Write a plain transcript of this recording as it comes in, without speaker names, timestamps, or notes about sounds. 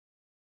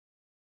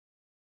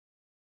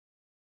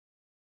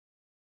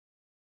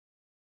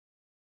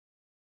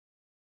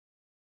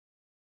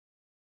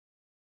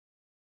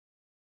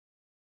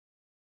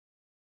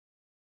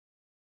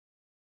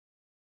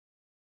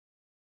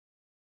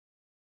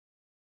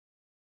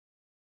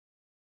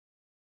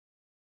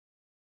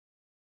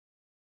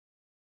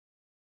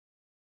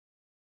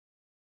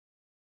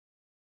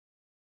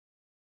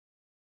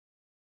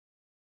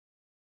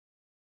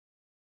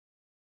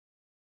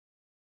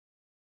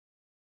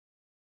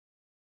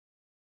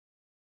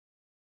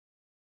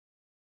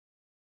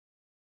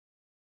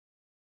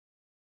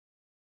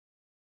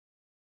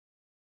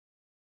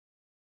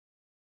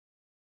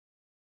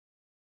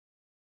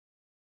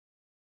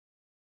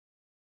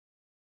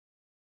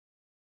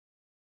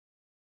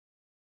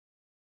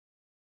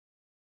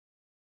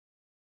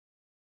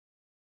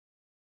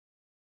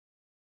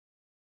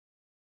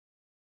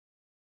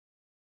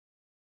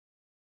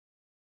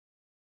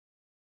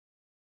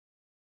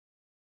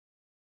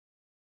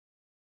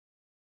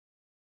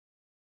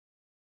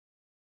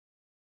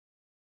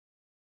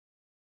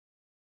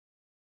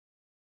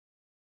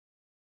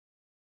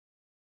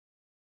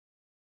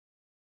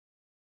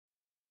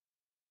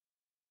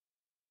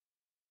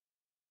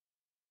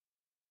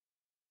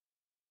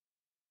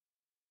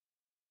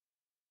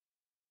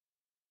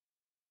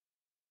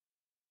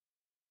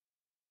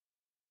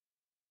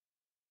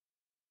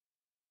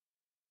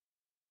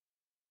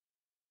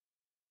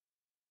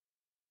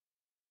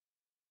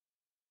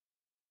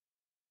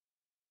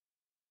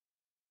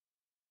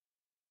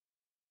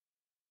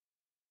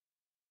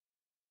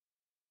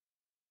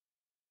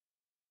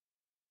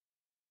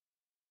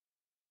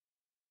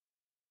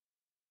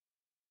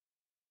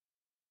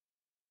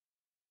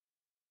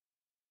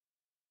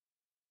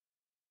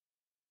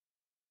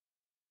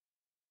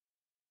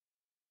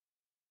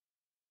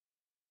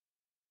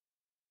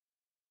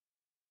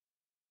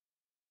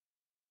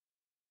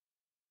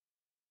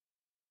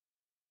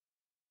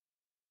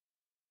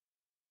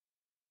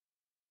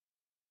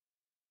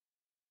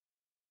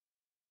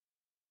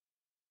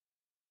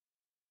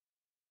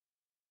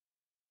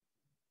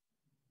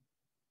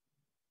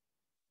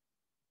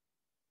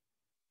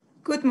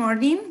Good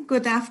morning,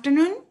 good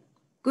afternoon,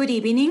 good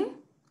evening.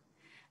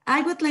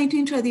 I would like to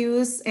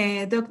introduce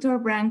Dr.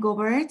 Bram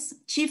Goberts,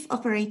 Chief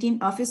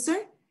Operating Officer,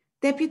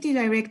 Deputy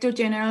Director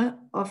General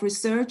of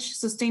Research,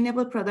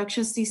 Sustainable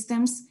Production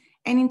Systems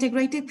and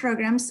Integrated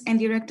Programs, and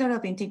Director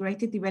of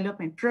Integrated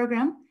Development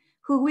Program,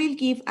 who will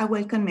give a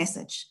welcome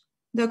message.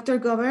 Dr.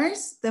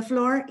 Goberts, the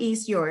floor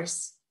is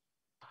yours.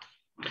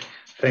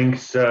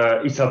 Thanks,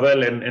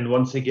 Isabel. And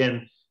once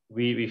again,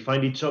 we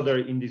find each other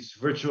in this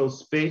virtual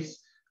space.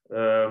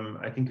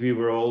 I think we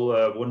were all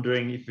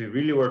wondering if we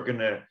really were going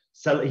to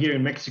here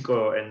in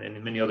Mexico and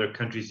in many other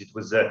countries. It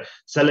was a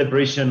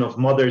celebration of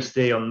Mother's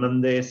Day on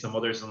Monday, some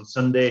others on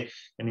Sunday,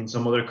 and in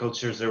some other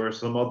cultures there were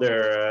some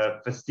other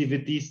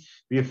festivities.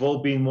 We have all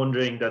been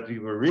wondering that we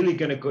were really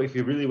going to go, if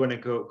we really want to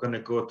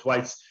go,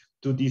 twice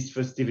to these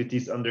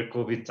festivities under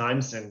COVID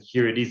times, and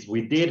here it is,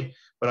 we did.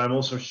 But I'm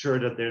also sure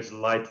that there's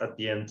light at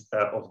the end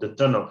of the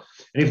tunnel.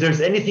 And if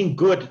there's anything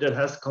good that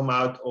has come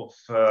out of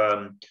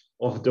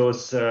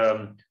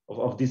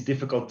these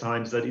difficult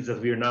times, that is that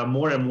we are now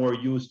more and more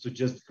used to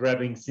just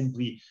grabbing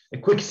simply a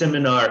quick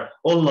seminar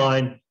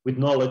online with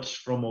knowledge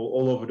from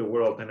all over the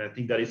world. And I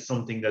think that is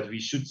something that we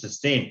should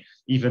sustain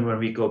even when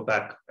we go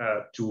back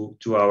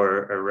to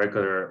our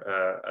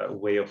regular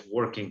way of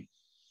working.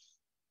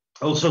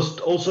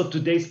 Also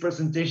today's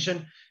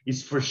presentation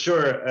is for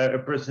sure a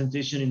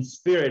presentation in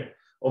spirit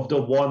of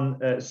the one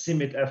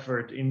CIMMYT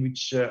effort, in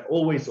which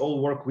always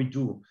all work we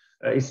do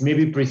is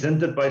maybe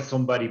presented by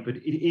somebody, but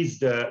it is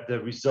the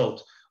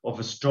result of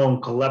a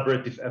strong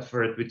collaborative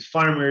effort with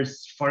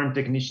farmers, farm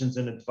technicians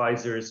and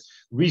advisors,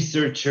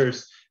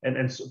 researchers,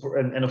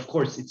 and of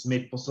course it's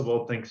made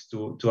possible thanks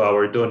to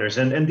our donors.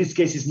 And this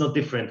case is not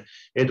different.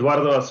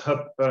 Eduardo, as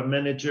hub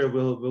manager,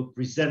 will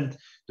present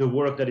the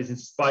work that is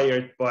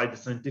inspired by the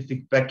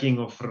scientific backing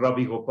of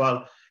Ravi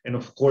Gopal, and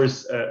of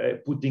course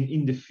putting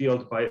in the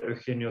field by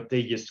Eugenio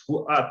Telles,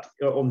 who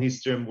on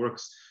his term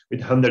works with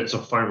hundreds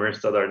of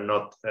farmers that are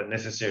not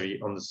necessarily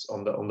on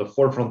the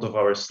forefront of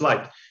our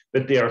slide,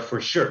 but they are for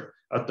sure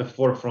at the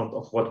forefront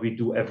of what we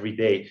do every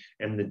day,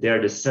 and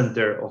they're the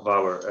center of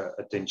our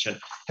attention.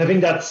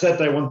 Having that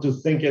said, I want to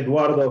thank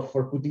Eduardo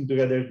for putting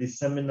together this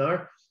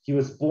seminar. He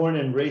was born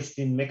and raised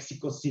in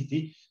Mexico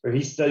City, where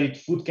he studied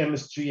food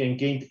chemistry and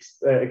gained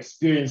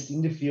experience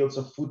in the fields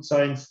of food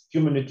science,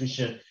 human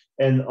nutrition,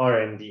 and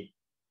R&D.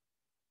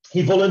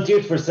 He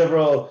volunteered for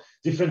several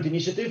different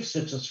initiatives,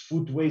 such as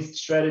food waste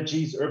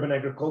strategies, urban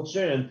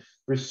agriculture, and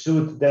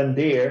pursued then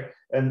there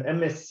an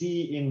MSc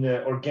in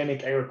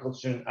Organic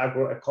Agriculture and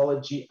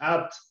Agroecology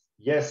at,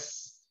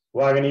 yes,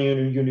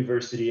 Wageningen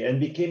University, and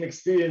became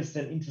experienced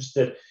and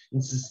interested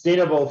in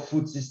sustainable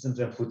food systems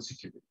and food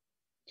security.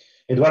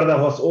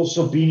 Eduardo has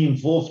also been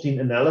involved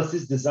in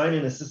analysis, design,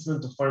 and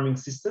assessment of farming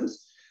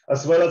systems,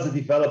 as well as the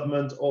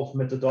development of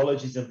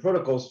methodologies and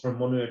protocols for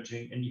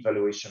monitoring and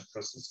evaluation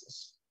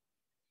processes.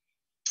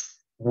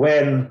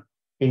 When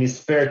in his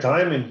spare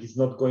time, and he's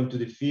not going to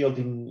the field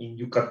in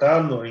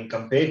Yucatan or in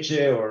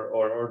Campeche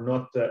or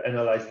not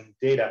analyzing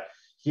data,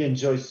 he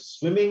enjoys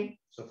swimming,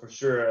 so for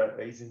sure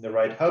he's in the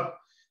right hub,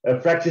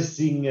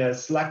 practicing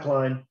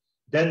slackline,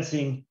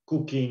 dancing,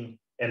 cooking,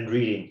 and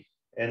reading.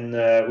 And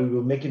we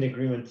will make an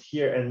agreement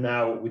here and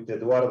now with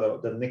Eduardo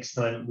that next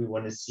time we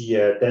want to see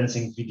a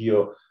dancing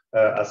video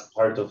as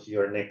part of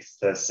your next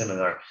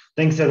seminar.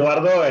 Thanks,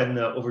 Eduardo, and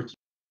over to you.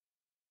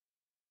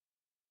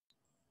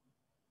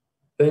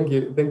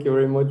 Thank you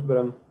very much,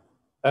 Bram.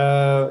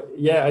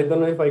 Yeah, I don't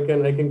know if I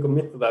can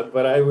commit to that,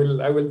 but I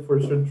will for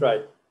sure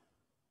try.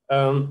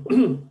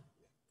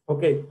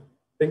 Okay,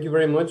 thank you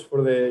very much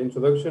for the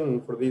introduction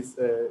and for this.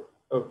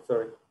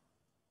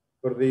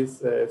 For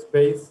this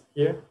space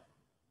here.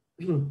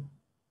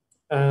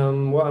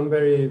 Well, I'm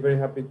very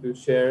happy to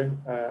share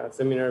a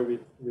seminar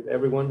with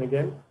everyone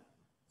again.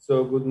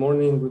 So good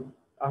morning, good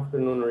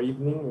afternoon or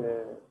evening,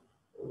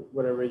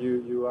 wherever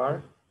you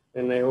are.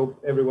 And I hope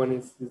everyone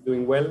is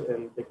doing well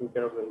and taking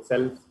care of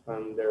themselves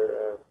and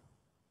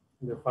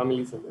their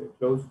families and their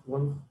close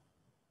ones.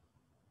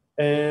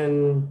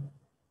 And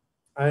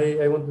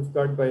I want to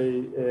start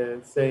by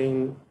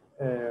saying,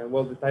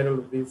 well, the title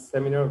of this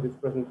seminar, of this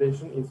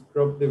presentation, is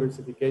Crop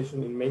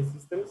Diversification in Maize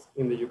Systems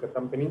in the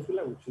Yucatan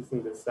Peninsula, which is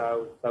in the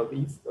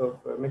southeast of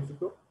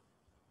Mexico.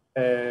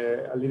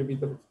 A little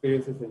bit of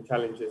experiences and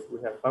challenges we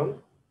have found.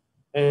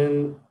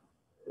 And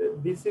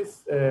this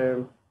is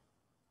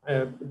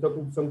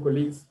talking to some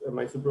colleagues,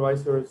 my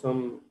supervisor,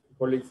 some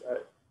colleagues,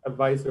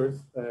 advisors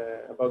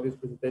about this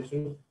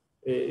presentation.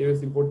 It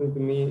was important to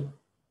me,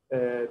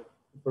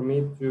 for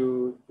me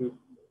to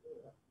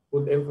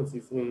put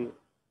emphasis in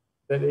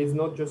that it's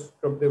not just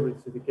crop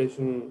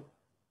diversification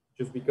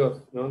just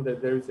because, no,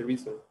 that there is a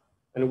reason.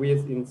 And we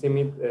in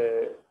CIMMYT,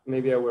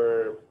 maybe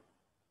our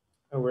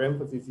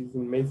emphasis is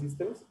in maize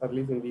systems, at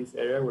least in this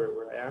area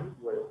where I am,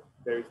 where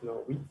there is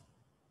no wheat.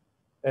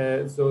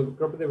 So the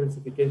crop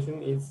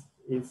diversification is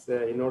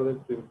in order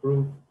to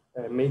improve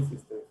maize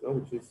systems, no?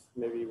 Which is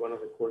maybe one of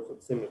the cores of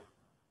CIMMYT.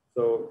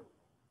 So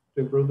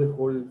to improve the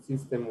whole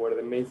system where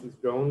the maize is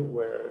grown,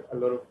 where a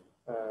lot of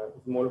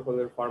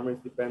smallholder farmers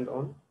depend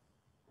on,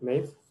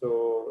 maize.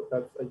 So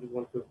that's, I just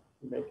want to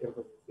make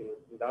emphasis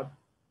in that.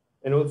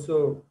 And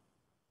also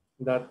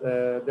that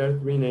there are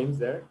three names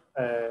there.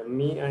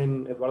 Me,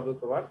 I'm Eduardo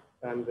Tovar,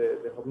 I'm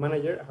the hub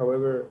manager.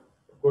 However,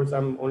 of course,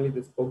 I'm only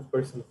the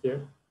spokesperson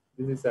here.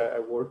 This is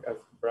a work, as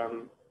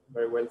Bram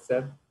very well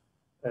said,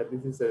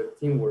 this is a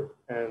teamwork.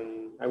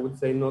 And I would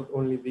say not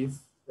only these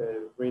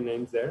three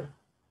names there,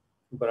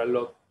 but a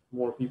lot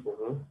more people,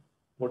 no?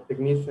 More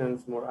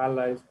technicians, more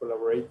allies,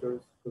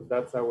 collaborators, because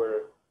that's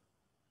our,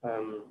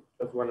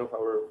 that's one of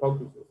our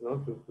focuses, no?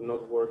 To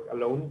not work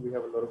alone. We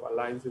have a lot of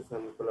alliances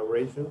and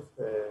collaborations,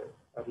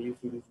 at least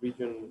in this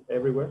region,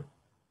 everywhere.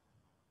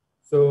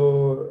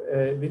 So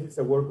this is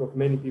a work of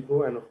many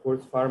people, and of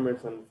course,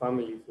 farmers and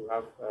families who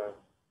have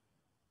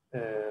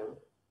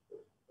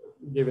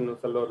given us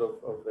a lot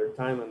of their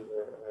time and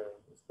their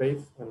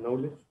space and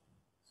knowledge.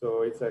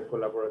 So it's a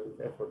collaborative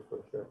effort for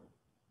sure.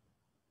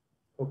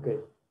 Okay,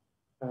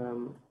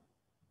 I'm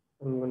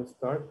going to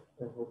start.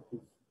 I hope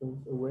this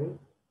goes away.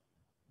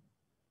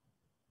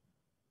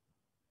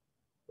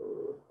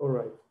 All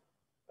right.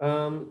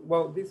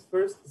 Well, this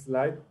first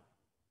slide,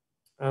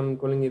 I'm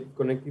calling it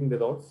Connecting the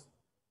Dots.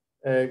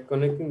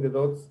 Connecting the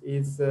Dots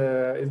is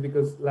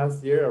because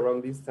last year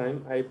around this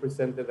time, I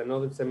presented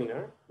another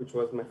seminar, which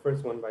was my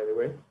first one, by the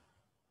way,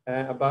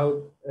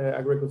 about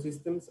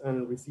agroecosystems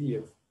and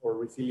resilience, or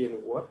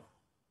resilient what?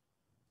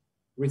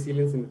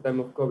 Resilience in the time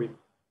of COVID.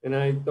 And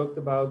I talked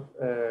about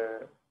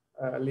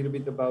a little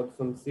bit about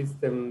some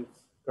systems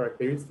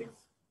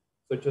characteristics,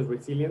 such as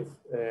resilience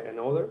and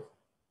others,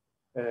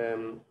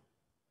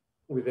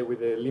 with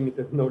the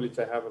limited knowledge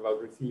I have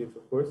about resilience,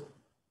 of course,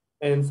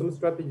 and some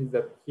strategies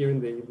that here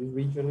in this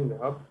region, in the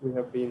hub, we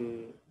have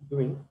been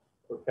doing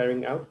or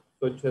carrying out,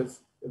 such as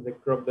the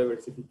crop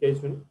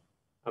diversification,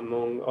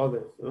 among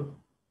others. No?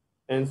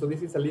 And so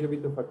this is a little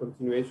bit of a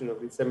continuation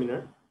of this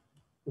seminar.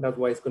 That's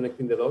why it's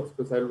Connecting the Dots,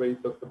 because I already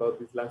talked about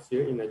this last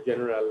year in a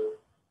general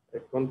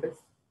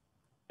context.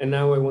 And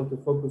now I want to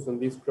focus on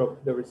this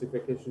crop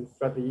diversification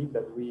strategy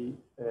that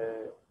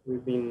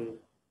we've been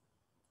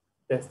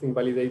testing,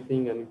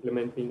 validating, and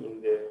implementing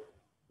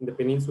in the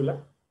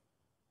peninsula.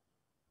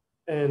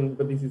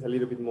 But this is a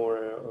little bit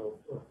more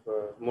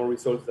more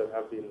results that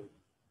have been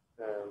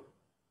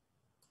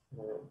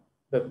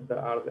that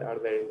are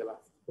there in the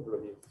last couple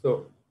of years.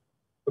 So,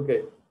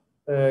 okay,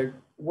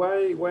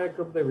 why a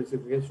crop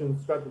diversification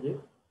strategy?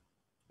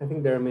 I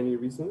think there are many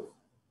reasons,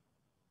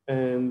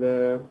 and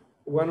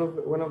one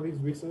of these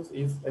reasons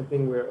is, I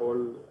think we're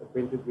all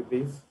acquainted with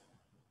these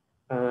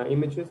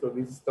images or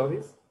these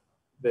studies,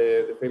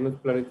 the famous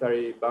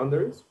planetary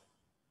boundaries.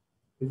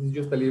 This is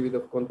just a little bit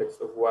of context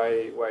of why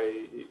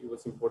it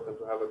was important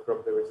to have a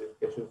crop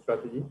diversification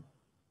strategy.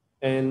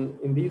 And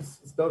in these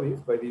studies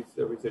by these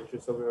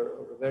researchers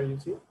over there, you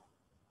see,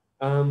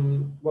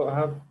 well,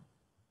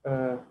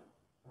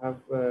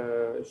 have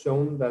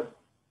shown that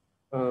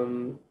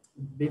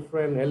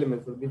different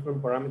elements or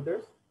different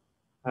parameters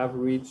have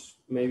reached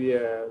maybe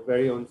a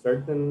very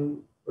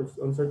uncertain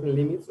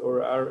limits,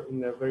 or are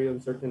in a very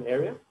uncertain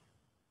area.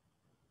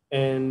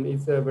 And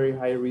it's a very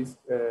high risk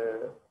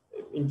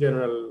in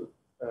general.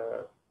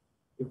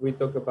 If we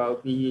talk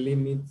about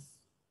limits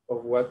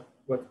of what's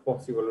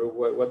possible, or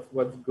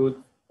what's good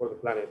for the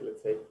planet,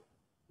 let's say,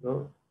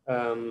 no.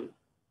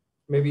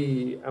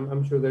 Maybe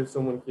I'm sure there's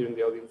someone here in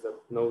the audience that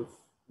knows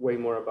way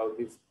more about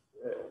this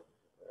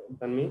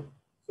than me.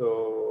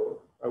 So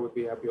I would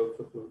be happy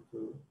also to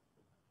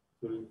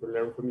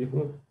learn from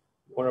you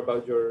more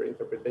about your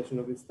interpretation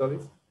of these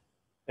studies.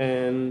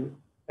 And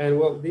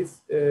well,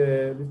 these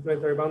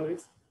planetary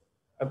boundaries,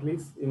 at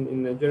least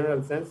in a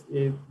general sense,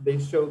 they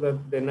show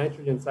that the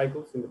nitrogen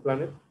cycles in the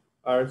planet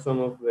are some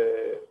of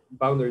the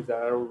boundaries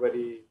that are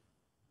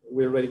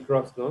we already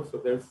crossed, no? So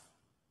there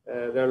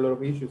are a lot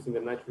of issues in the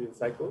nitrogen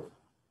cycles.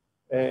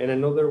 And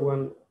another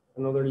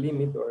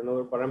limit or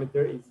another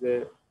parameter is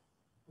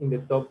in the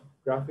top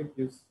graphic,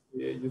 you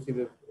see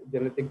the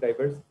genetic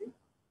diversity.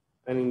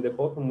 And in the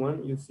bottom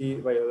one, you see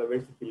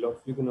biodiversity loss.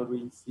 You cannot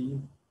really see,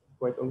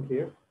 quite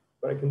unclear,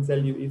 but I can tell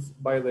you it's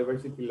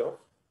biodiversity loss.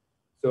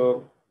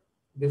 So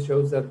this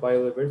shows that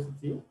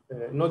biodiversity,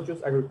 not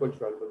just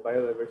agricultural, but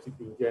biodiversity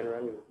in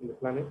general in the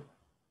planet,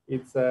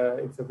 it's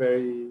a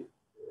very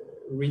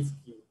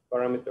risky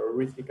parameter or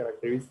risky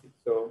characteristic.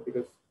 So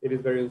because it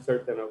is very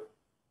uncertain of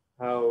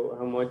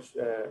how much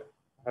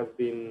has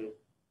been,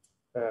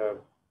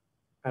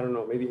 I don't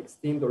know, maybe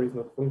extinct or is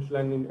not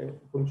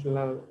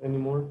functional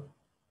anymore.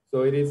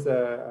 So it is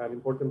an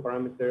important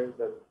parameter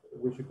that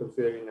we should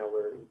consider in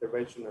our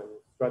intervention and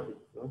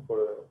strategies, no,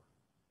 for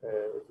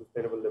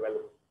sustainable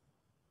development.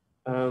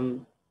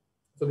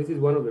 So this is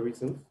one of the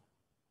reasons.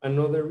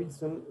 Another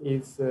reason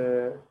is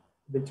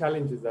the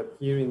challenges that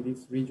here in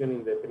this region,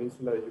 in the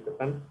peninsula of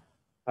Yucatan,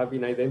 have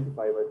been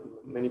identified by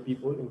many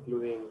people,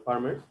 including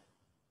farmers.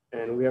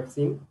 And we have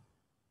seen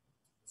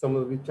some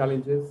of these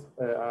challenges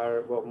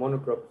are, well,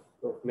 monocrops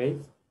of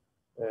maize.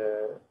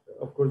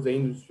 Of course, the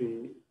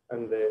industry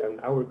and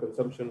our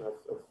consumption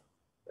of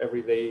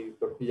everyday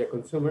tortilla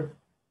consumer,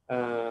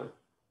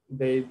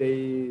 they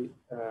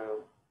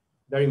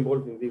they're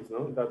involved in this,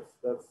 no?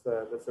 That's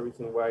the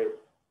reason why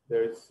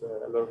there's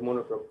a lot of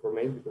monocrop for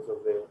maize because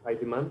of the high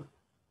demand,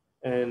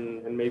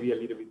 and maybe a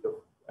little bit of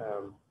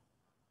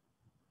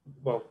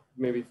well,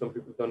 maybe some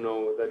people don't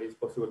know that it's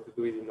possible to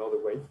do it in other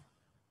ways.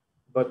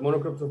 But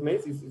monocrops of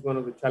maize is one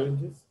of the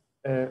challenges.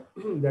 The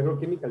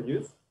agrochemical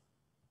use,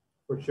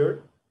 for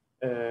sure.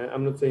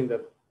 I'm not saying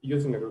that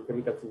using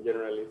agrochemicals in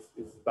general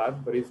is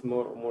bad, but it's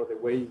more the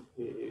way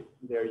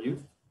they are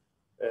used.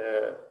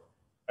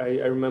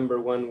 I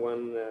remember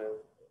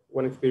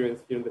one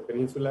experience here in the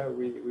peninsula.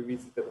 We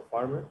visited a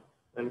farmer,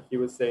 and he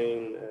was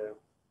saying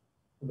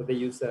that they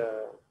use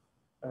a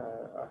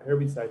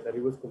herbicide that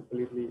it was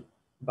completely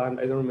banned.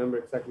 I don't remember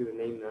exactly the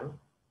name now,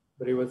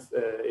 but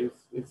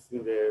it's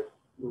in the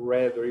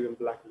red or even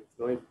black list.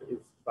 No,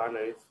 it's banned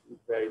and it's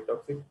very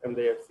toxic, and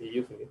they are still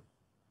using it.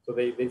 So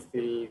they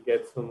still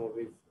get some of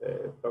these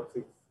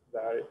toxics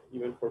that are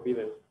even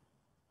forbidden.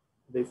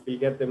 They still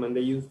get them and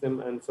they use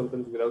them, and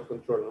sometimes without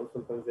control. No?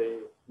 Sometimes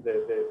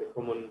the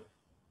common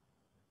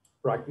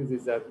practice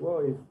is that, well,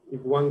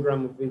 if 1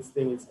 gram of this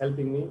thing is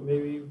helping me,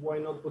 maybe why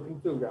not putting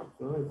 2 grams?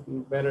 No? It's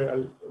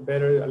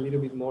better a little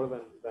bit more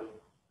than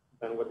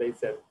what they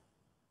said.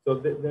 So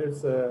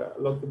there's a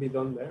lot to be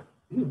done there.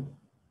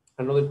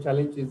 Another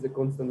challenge is the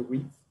constant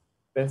weeds,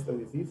 pests and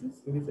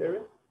diseases in this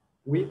area.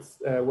 Weeds,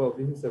 well,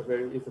 this is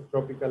it's a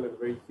tropical and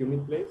very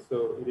humid place,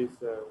 so it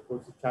is of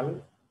course a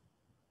challenge.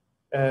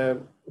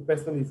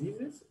 Pests and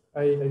diseases,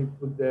 I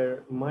put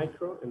there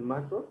micro and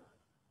macro.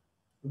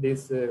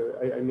 This,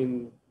 I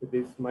mean,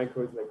 this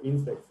micro is like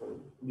insects and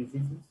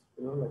diseases,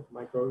 you know, like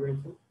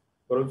microorganisms,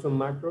 but also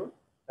macro,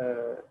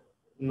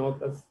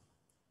 not as,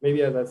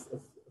 maybe as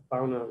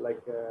fauna,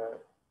 like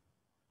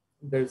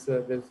there's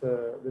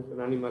an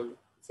animal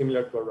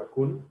similar to a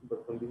raccoon,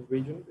 but from this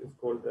region, it's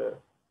called a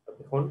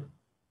tejon.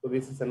 So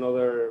this is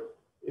another,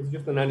 it's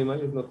just an animal,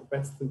 it's not a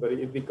pest, but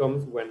it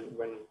becomes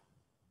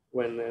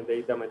when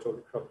they damage all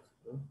the crops.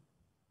 You know?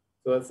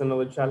 So that's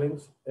another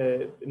challenge.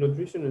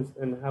 Nutrition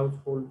and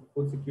household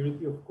food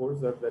security, of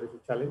course, that is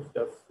a challenge.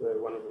 That's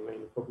one of the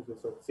main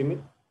focuses of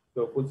CIMMYT.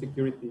 So food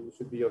security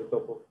should be on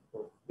top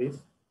of this.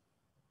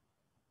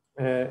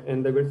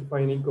 And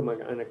diversifying income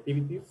and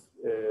activities,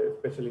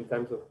 especially in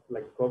times of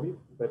like COVID,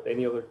 but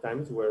any other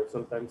times where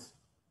sometimes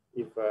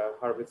if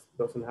harvest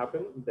doesn't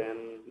happen,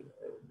 then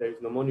there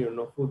is no money or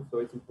no food. So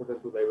it's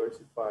important to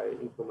diversify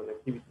income and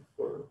activities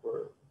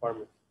for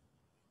farmers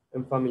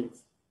and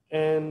families.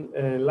 And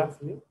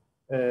lastly,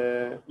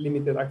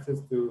 limited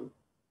access to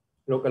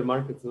local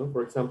markets. No?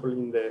 For example,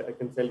 I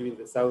can tell you in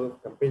the south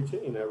of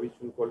Campeche, in a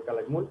region called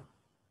Calakmul,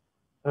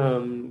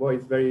 well,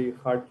 it's very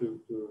hard to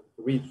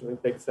reach.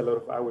 It takes a lot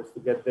of hours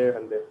to get there,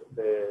 and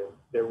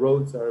the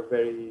roads are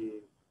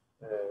very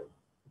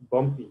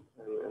bumpy,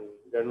 and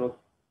they're not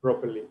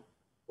properly,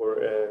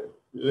 or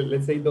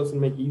let's say it doesn't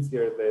make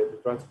easier the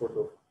transport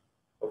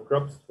of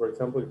crops. For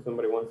example, if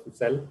somebody wants to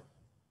sell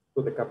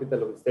to the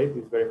capital of the state,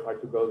 it's very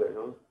hard to go there.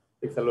 No?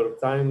 It takes a lot of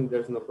time.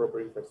 There's no proper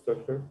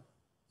infrastructure,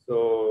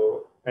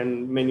 so,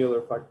 and many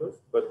other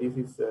factors. But this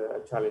is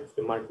a challenge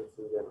to markets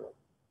in general.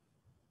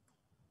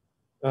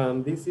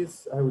 This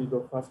is, I will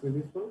go fast with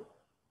this one.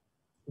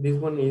 This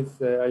one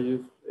is,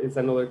 it's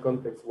another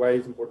context why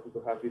it's important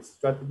to have this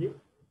strategy.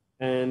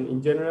 And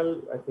in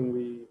general, I think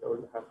we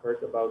all have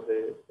heard about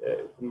the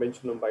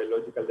Convention on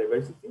Biological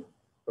Diversity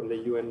from the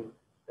UN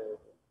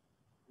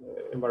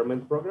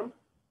Environment Program.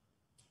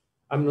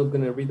 I'm not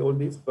going to read all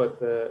this,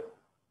 but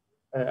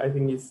I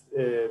think it's,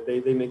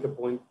 they make a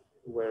point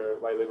where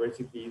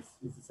biodiversity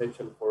is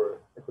essential for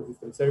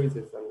ecosystem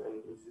services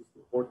and is just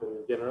important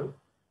in general.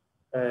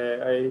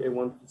 I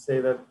want to say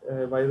that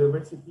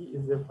biodiversity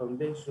is the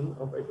foundation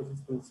of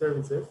ecosystem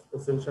services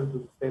essential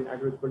to sustain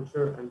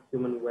agriculture and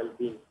human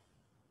well-being.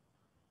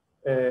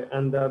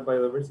 And that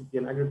biodiversity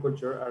and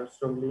agriculture are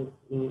strongly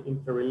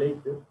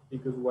interrelated,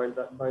 because while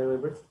that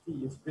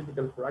biodiversity is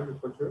critical for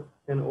agriculture,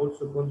 can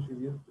also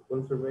contribute to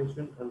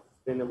conservation and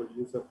sustainable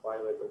use of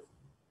biodiversity.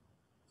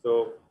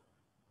 So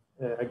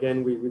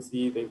again, we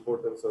see the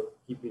importance of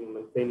keeping,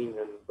 maintaining,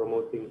 and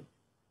promoting,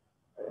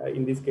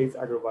 in this case,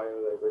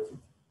 agrobiodiversity.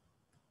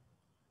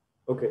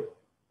 Okay,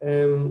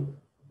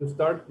 to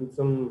start with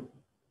some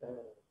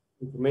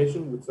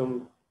information, with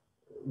some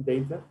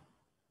data.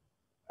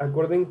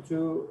 According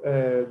to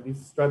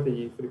this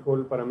strategy,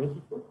 Frijol para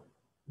México,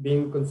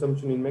 bean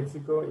consumption in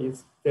Mexico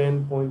is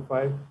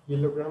 10.5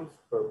 kilograms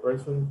per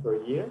person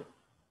per year,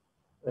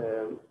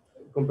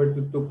 compared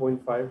to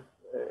 2.5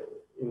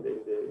 in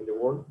the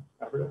world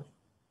average.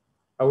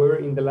 However,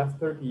 in the last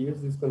 30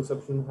 years, this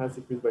consumption has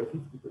decreased by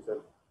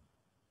 50%.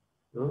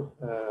 No?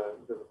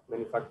 Because of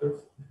many factors,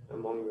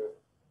 among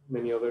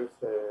many others,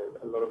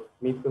 a lot of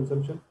meat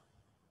consumption.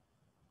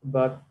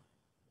 But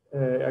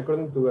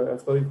according to a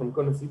study from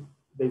CONACYT,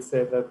 they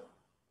said that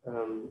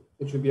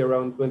it should be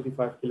around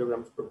 25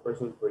 kilograms per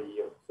person per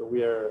year. So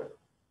we are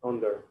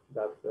under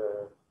that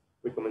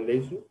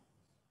recommendation.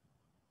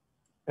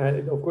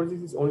 And of course,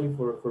 this is only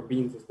for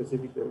beans, a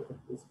specific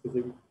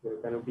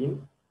kind of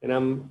bean. And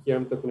I'm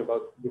talking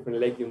about different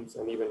legumes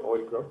and even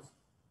oil crops.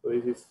 So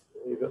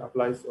it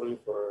applies only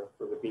for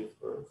the beans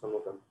for some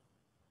of them.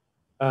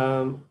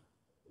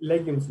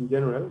 Legumes in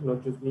general,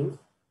 not just beans,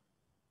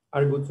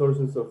 are good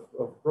sources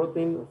of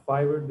protein, of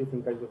fiber,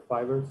 different kinds of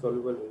fiber,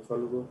 soluble and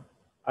insoluble,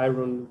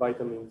 iron,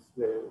 vitamins,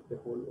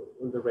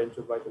 the range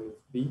of vitamins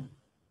B,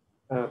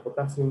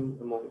 potassium,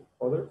 among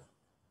others.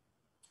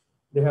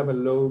 They have a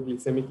low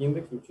glycemic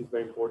index, which is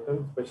very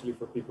important, especially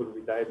for people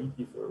with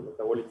diabetes or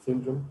metabolic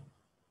syndrome.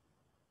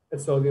 A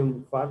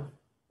sodium, fat,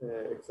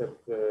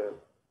 except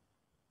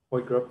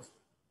oil crops.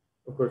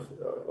 Of course,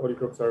 oil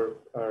crops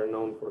are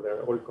known for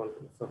their oil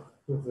content, so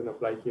it doesn't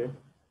apply here.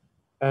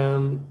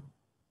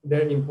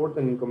 They're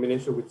important in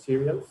combination with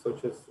cereals,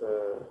 such as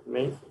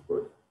maize, of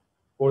course,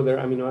 for their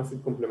amino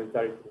acid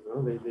complementarity.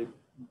 They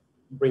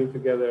bring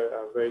together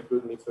a very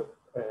good mix of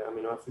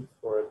amino acids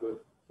for a good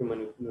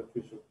human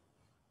nutrition.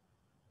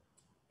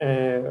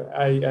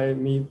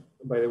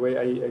 By the way,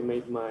 I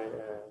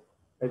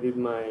did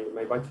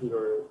my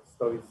bachelor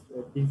studies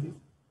thesis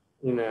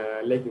in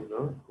a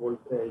legume, called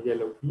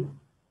yellow pea,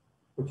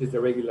 which is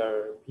a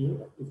regular pea.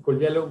 It's called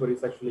yellow, but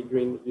it's actually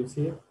green. You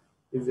see it.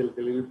 It's the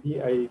little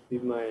pea. I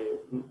did my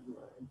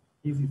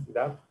thesis in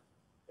that,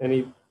 and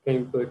we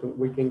came to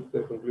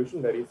the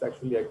conclusion that it's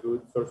actually a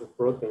good source of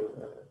protein,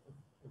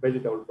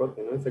 vegetable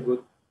protein. It's a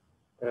good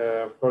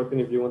protein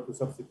if you want to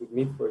substitute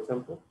meat, for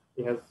example.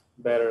 It has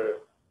better,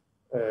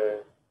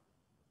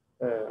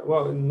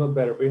 well, not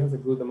better, but it has a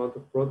good amount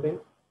of protein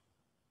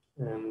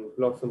and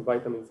plus some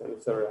vitamins and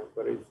etc.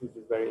 But it's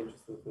just very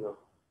interesting to know.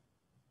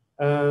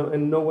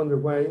 And no wonder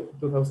why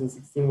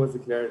 2016 was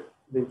declared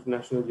the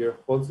International Year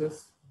of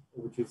Pulses,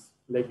 which is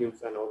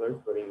legumes and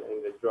others, but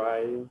in the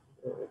dry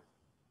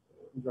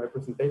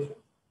presentation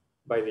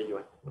by the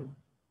UN.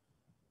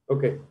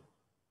 Okay,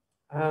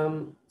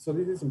 so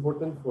this is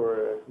important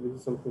this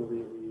is something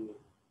we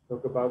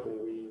talk about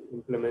and we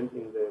implement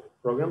in the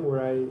program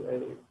where I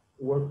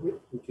work with,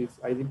 which is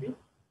IDP,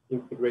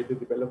 Integrated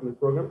Development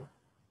Program.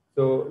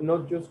 So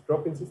not just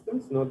cropping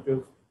systems, not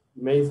just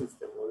maize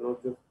system, or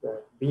not just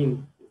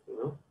bean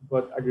system,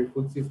 but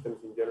agri-food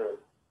systems in general.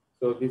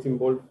 So this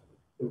involves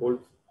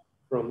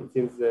from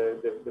since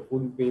the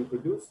food is being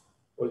produced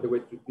all the way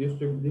to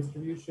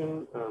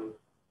distribution,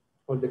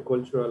 all the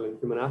cultural and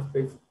human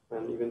aspects,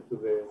 and even to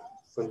the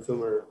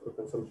consumer or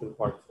consumption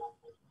part.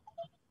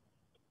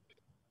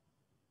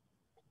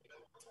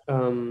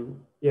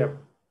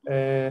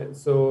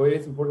 So it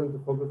is important to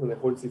focus on the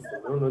whole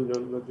system,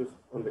 not just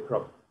on the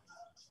crop.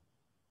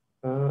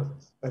 I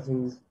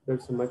think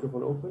there's a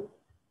microphone open.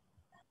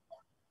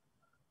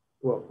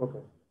 Well,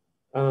 okay.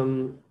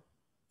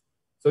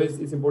 So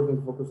it's important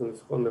to focus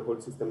on the whole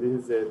system. This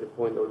is the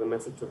point or the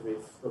message of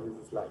this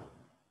slide.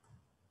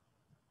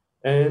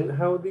 And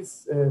how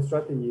this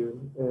strategy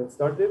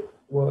started?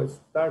 Well, it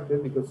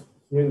started because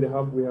here in the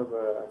hub we have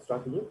a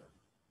strategy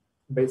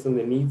based on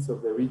the needs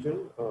of the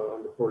region,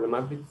 on the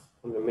problematics,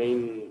 on the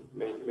main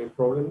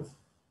problems.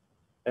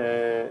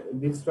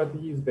 This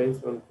strategy is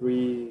based on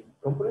 3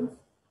 components: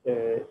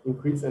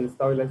 increase and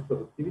stabilize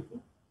productivity,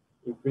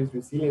 increase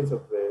resilience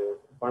of the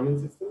farming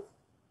systems,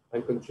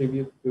 and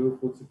contribute to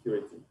food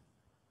security.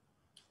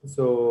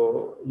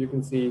 So you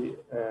can see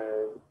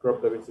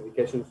crop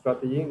diversification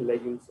strategy,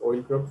 legumes,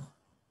 oil crops,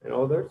 and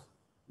others.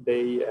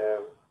 They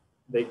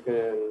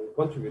can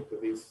contribute to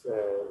these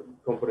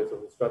components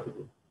of the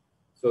strategy.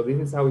 So this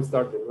is how it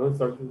started.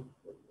 Starting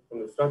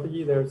from the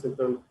strategy, there are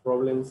certain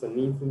problems and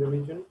needs in the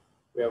region.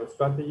 We have a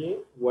strategy.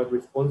 What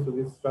responds to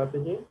this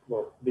strategy?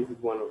 Well, this is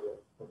one of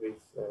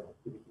these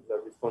activities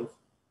that responds.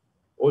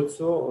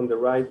 Also, on the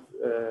right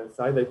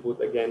side, I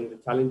put again the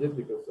challenges,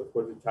 because of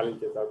course the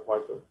challenges are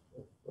part of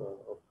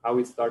how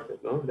it started.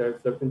 There are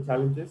certain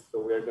challenges,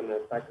 so we are going to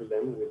tackle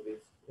them with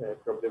this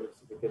crop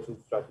diversification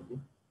strategy.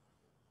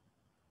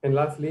 And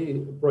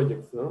lastly,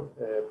 projects,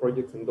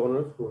 projects and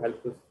donors who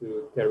help us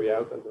to carry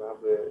out and to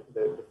have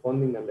the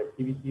funding and the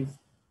activities,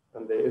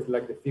 and it's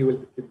like the fuel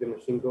to keep the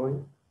machine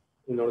going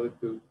in order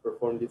to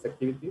perform these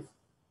activities.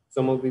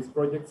 Some of these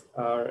projects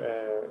are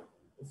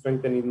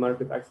strengthening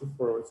market access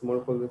for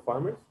smallholder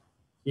farmers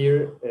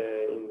here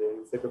in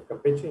the state of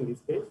Campeche, in this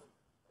case,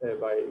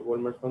 by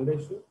Walmart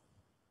Foundation.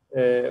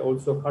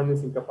 Also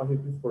harnessing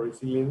capacities for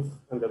resilience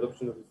and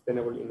adoption of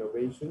sustainable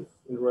innovations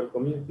in rural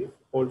communities,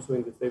 also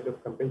in the state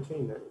of Campeche,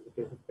 in the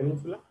case of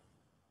Peninsula.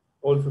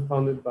 Also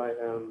funded by,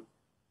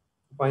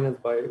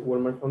 financed by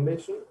Walmart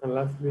Foundation. And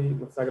lastly,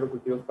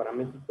 Manager-Cultivos para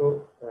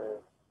Mexico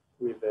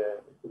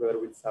together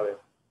with SABER.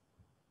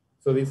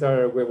 So these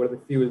are where the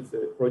fuels,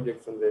 the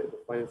projects, and the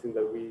financing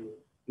that we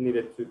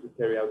needed to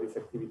carry out these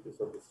activities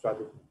of the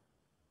strategy.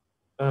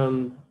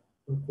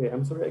 Okay,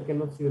 I'm sorry, I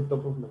cannot see the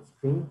top of my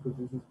screen because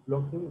this is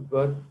blocking,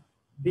 but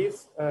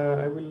this,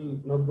 I will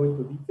not go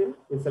into detail.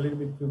 It's a little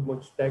bit too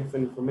much text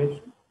and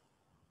information.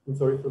 I'm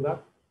sorry for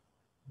that.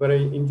 But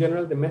in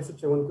general, the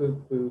message I want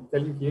to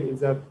tell you here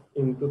is that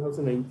in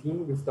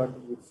 2019, we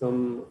started with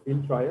some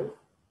field trials.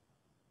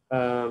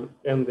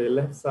 On the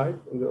left side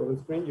of the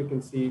screen, you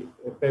can see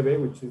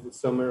PEBE, which is the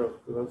summer of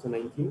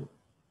 2019.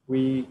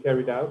 We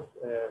carried out,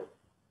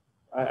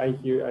 I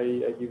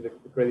give the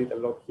credit a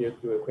lot here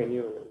to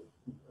Eugenio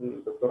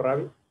and Dr.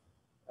 Ravi.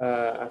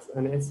 as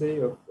an essay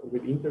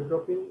with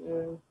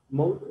intercropping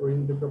mode or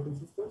intercropping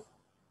systems.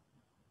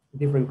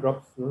 Different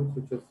crops,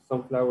 such as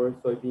sunflower,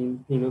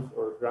 soybean, peanuts,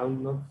 or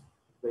groundnuts,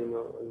 they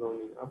know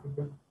known in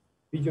Africa.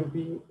 Pigeon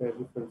pea,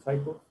 different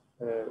cycles.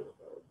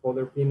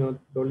 Fodder peanut,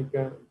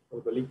 dolica,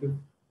 or dolicus.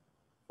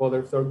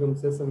 Fodder sorghum,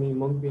 sesame,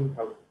 mung bean,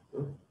 cowpea.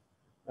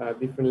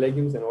 Different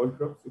legumes and oil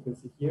crops you can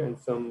see here, and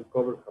some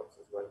cover crops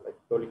as well, like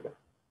dolica.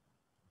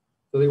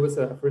 So there was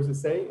a first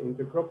essay,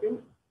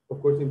 intercropping, of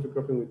course,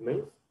 intercropping with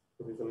maize.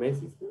 So there's a maize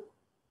system.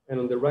 And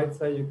on the right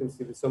side, you can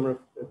see the summer of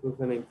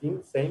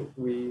 2019, same,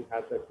 we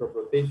had a crop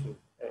rotation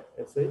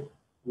essay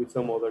with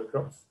some other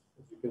crops,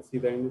 as you can see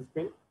there in the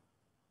screen.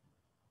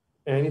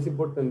 And it's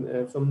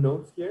important, some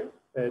notes here.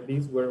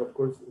 These were, of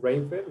course,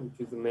 rain-fed, which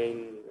is the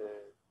main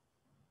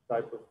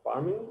type of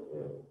farming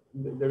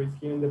there is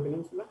here in the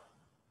peninsula.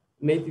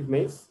 Native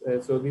maize,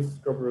 so these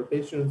crop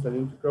rotations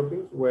and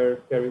intercroppings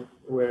were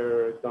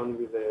done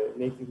with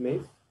native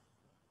maize,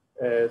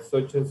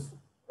 such as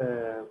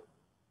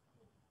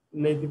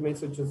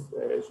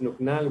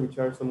Xnocnal, which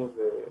are some of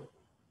the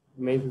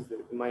mazes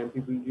that the Mayan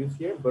people use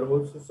here, but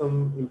also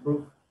some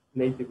improved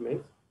native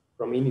maize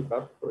from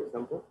Inipap, for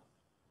example.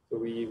 So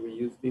we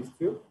use these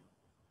too.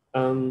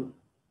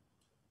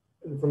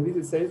 From these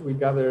essays, we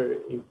gather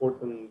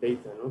important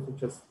data,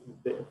 such as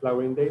the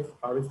flowering dates,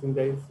 harvesting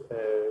dates,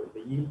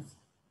 the yields,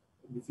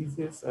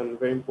 diseases, and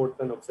very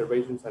important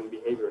observations and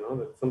behavior.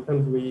 That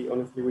sometimes we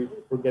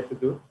forget to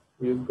do.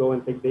 We just go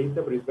and take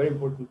data, but it's very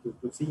important to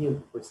see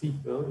and to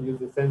perceive. Use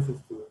the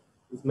senses to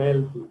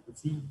smell, to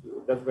see.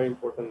 That's very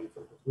important.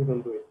 Sometimes we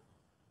don't do it.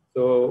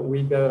 So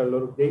we gather a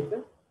lot of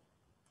data,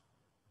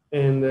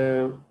 and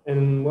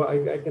well,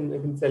 I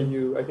can tell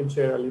you, I can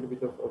share a little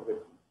bit of the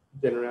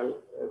general,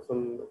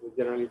 some of the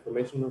general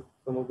information of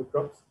some of the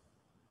crops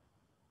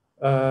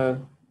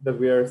that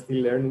we are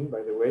still learning.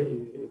 By the way,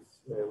 we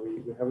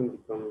haven't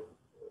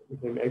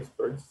become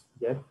experts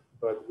yet,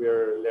 but we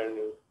are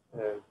learning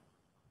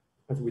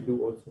as we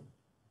do also.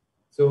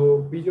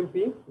 So pigeon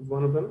pea is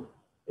one of them.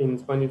 In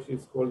Spanish,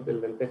 it's called the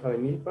lenteja de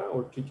milpa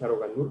or chicharo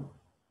ganul.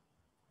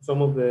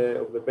 Some of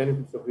the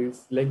benefits of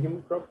this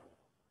legume crop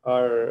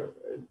are,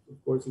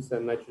 of course, it's a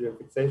nitrogen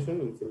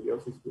fixation in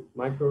symbiosis with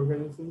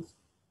microorganisms,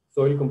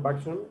 soil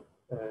compaction.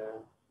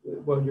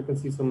 Well, you can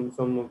see some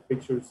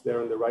pictures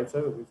there on the right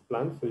side of this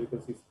plant, so you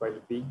can see it's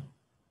quite big,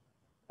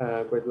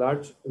 quite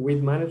large.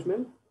 Weed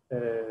management,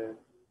 it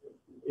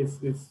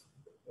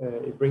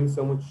brings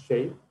so much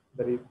shade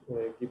that it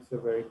gives a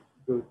very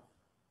good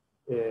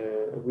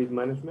weed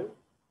management.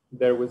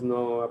 There was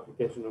no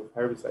application of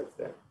herbicides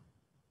there.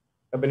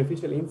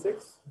 Beneficial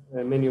insects,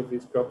 many of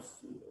these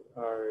crops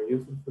are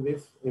useful for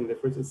this. In the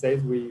first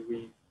essays,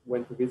 we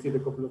went to visit a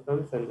couple of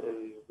times, and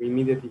we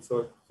immediately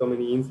saw so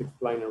many insects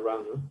flying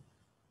around.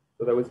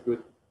 So that was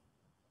good.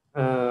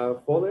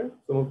 Fodder,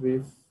 some of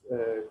these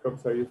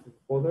crops are used for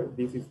fodder.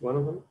 This is one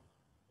of them.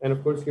 And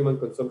of course, human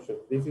consumption.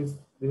 This is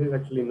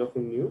actually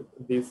nothing new.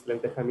 This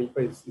lenteja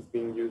milpa is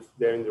being used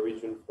there in the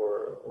region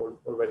for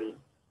already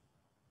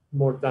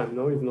more time.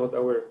 It's not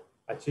our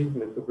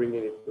achievement to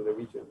bringing it to the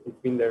region. It's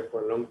been there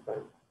for a long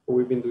time. But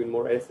we've been doing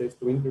more essays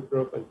to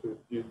intercrop and to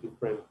use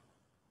different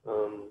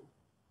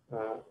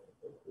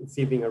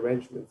seeding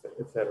arrangements,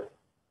 etc.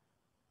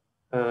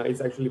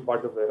 It's actually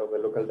part of a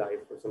local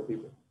diet for some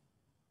people.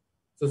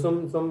 So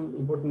some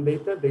important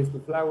data: days to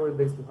flower,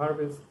 days to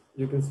harvest.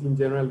 You can see in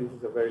general this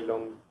is a very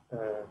long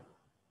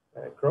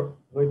crop.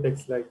 It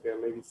takes like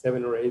maybe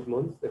 7 or 8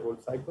 months, the whole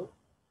cycle.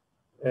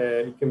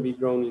 It can be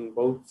grown in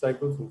both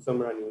cycles, in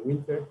summer and in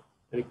winter,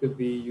 and it could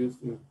be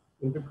used in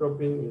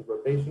intercropping, in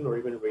rotation, or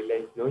even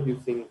relay,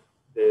 using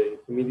the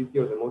humidity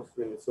or the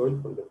moisture in the soil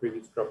from the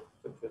previous crop,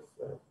 such as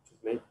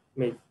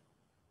maize.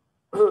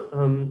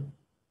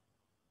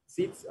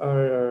 Seeds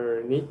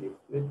are native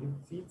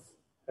seeds,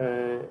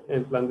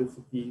 and plant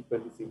density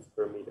 26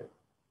 per meter.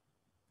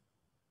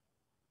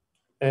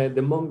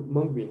 The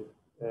mung bean,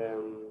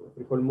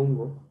 we call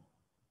mungo.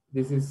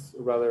 This is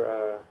rather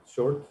a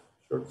short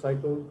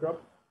cycle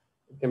crop.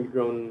 It can be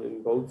grown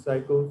in both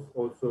cycles,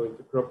 also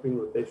intercropping,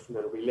 rotation,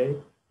 and relay.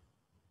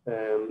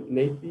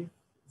 Native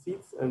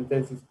seeds and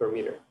 10 seeds per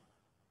meter.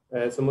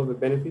 Some of the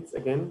benefits,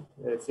 again,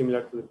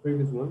 similar to the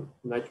previous one: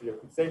 nitrogen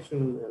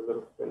fixation, a lot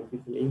of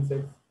beneficial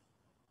insects.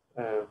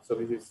 So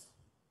this is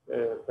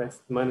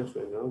pest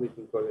management, we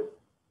can call it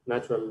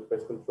natural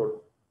pest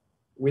control.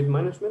 With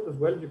management as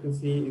well, you can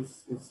see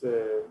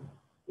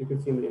you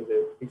can see in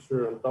the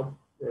picture on top,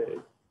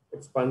 it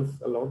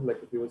expands a lot,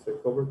 like if it was a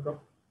cover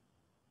crop.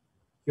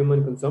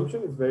 Human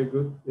consumption is very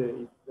good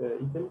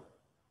eaten.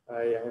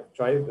 I have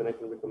tried it and I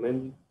can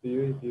recommend it to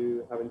you if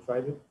you haven't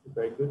tried it. It's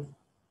very good.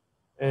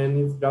 And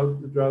it's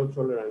drought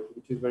tolerant,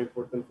 which is very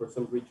important for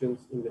some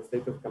regions in the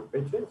state of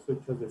Campeche,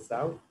 such as the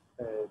south,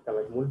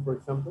 Calakmul, for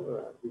example,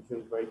 a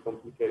region very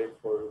complicated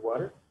for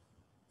water.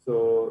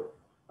 So,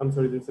 I'm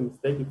sorry, there's a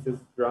mistake. It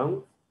says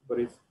drowned, but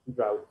it's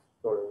drought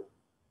tolerant.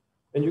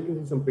 And you can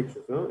see some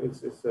pictures.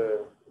 It's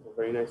a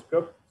very nice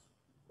crop,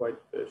 quite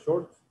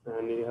short,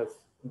 and it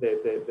has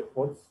the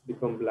pods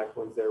become black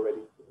once they're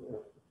ready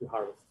to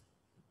harvest.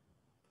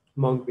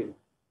 Mung bean.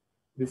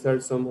 These are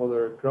some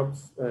other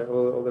crops,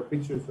 other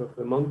pictures of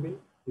the monk bean.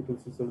 You can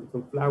see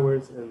some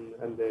flowers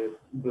and the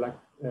black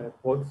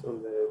pods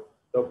on the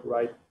top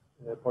right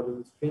part of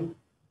the screen.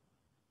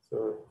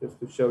 So just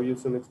to show you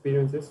some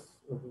experiences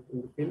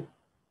in the field,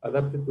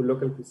 adapted to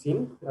local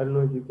cuisine. I don't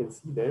know if you can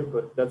see there,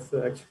 but that's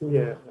actually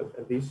a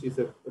dish, is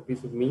a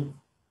piece of meat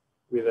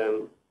with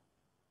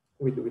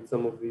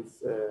some of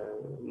these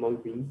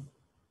monk beans.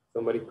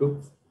 Somebody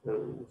cooks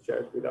and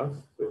shares with us,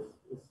 so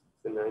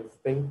it's a nice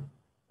thing.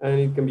 And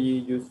it can be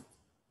used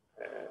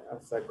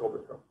as a cover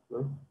crop.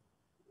 No?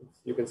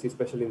 You can see,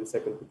 especially in the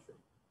second picture.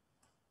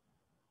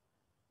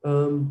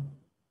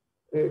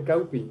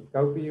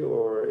 Caupi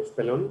or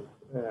espelon,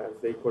 as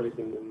they call it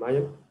in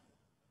Maya,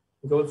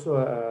 is also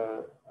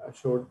a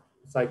short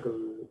cycle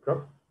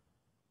crop.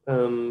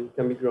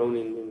 Can be grown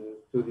in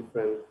 2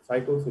 different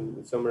cycles,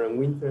 in summer and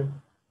winter,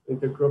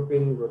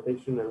 intercropping,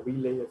 rotation, and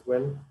relay as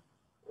well.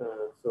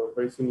 So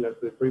very similar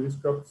to the previous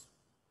crops.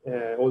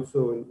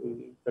 Also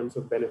in terms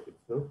of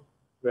benefits, no?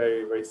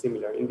 Very, very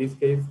similar. In this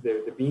case,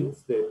 the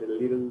beans, the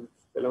little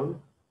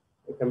spelon,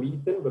 can be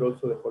eaten, but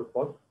also the whole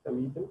pod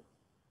can be eaten.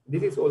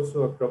 This is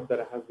also a crop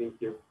that has been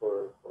here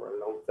for a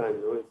long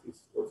time. No?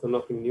 It's also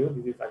nothing new.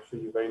 This is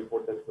actually very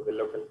important for the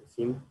local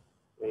cuisine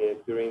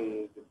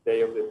during the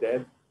Day of the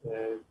Dead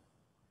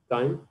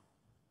time.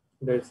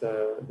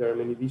 There are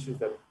many dishes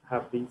that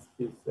have this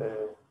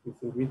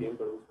ingredient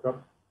or this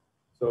crop.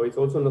 So it's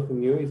also nothing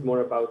new. It's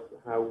more about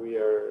how we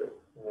are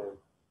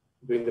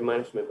doing the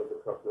management of the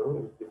crop, no?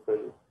 In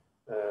different,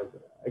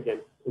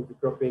 again,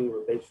 intercropping,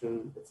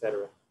 rotation,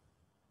 etc.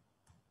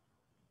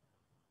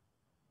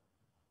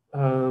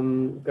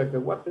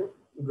 Cacahuate,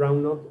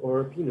 groundnut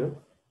or peanut,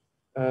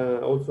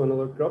 also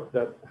another crop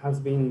that has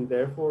been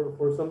there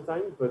for some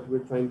time, but we're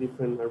trying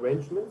different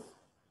arrangements.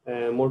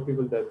 More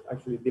people that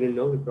actually didn't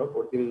know the crop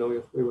or didn't know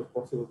it was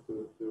possible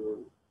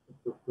to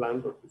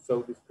plant or to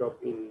sow this crop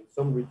in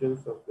some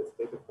regions of the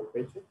state of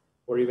Campeche,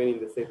 or even in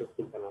the state of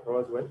Quintana Roo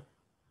as well.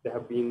 They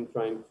have been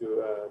trying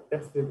to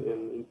test it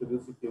and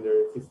introduce it in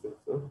their systems.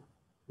 So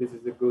this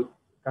is a good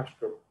cash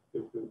crop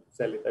to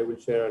sell it. I will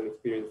share an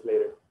experience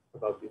later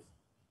about this.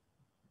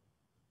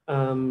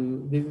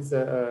 This is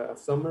a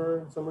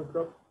summer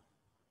crop,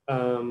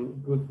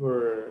 good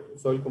for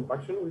soil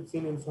compaction. We've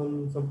seen in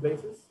some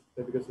places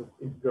because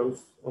it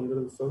grows under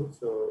the soil,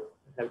 so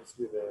it helps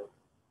with the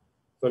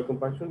soil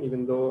compaction.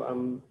 Even though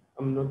I'm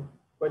not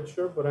quite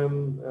sure, but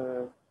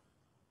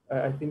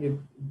I think it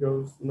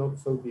grows not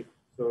so deep.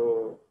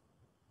 So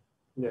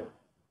yeah,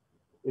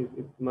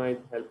 it might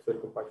help soil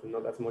compaction,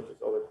 not as much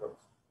as other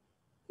crops.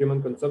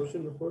 Human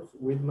consumption, of course,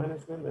 weed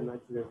management and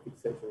nitrogen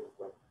fixation as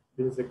well.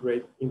 This is a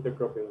great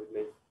intercropping with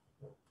maize,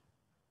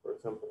 for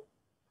example.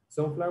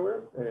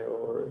 Sunflower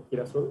or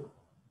girasol,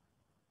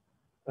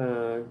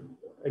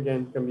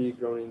 again, can be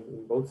grown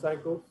in both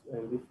cycles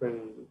and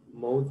different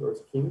modes or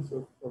schemes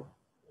of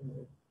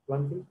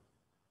planting.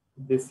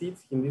 The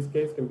seeds, in this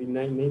case, can be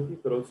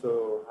native, but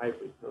also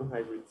hybrid, no?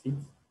 Hybrid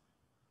seeds.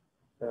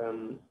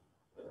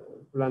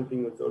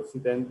 Planting or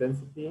seed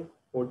density,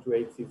 4 to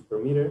 8 seeds per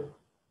meter.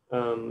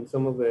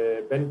 Some of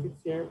the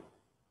benefits here,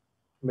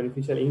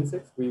 beneficial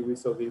insects, we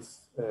saw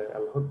this a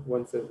lot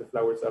once the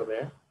flowers are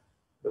there.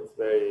 That's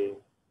very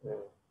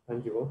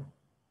tangible.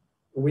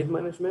 Weed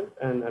management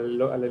and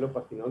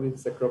allelopathy. No?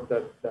 This is a crop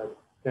that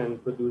can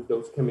produce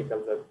those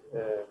chemicals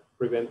that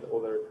prevent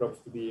other crops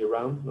to be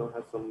around. No?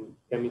 Has some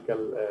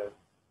chemical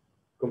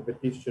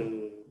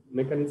competition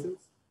mechanisms.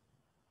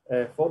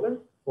 Fodder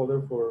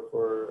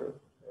for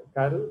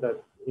cattle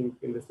that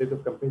in the state of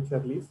Campeche,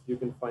 at least, you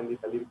can find it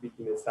a little bit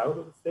in the south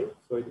of the state,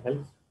 so it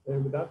helps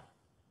with that.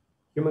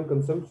 Human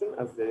consumption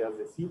as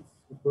the seeds,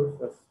 of course,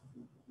 as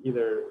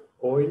either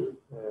oil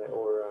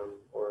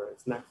or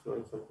snacks, no,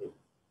 in some cases.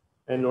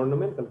 And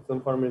ornamental,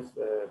 some farmers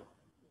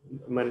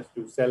manage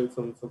to sell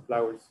some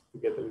flowers to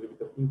get a little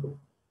bit of income.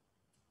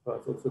 So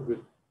that's also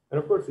good. And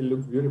of course, it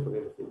looks beautiful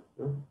in the field,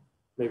 no?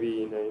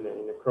 Maybe in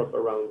a crop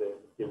around the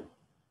field.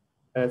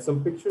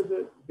 Some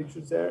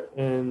pictures there,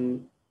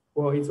 and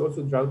well, it's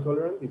also drought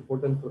tolerant,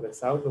 important for the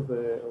south of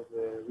the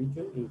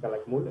region in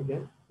Calakmul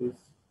again, this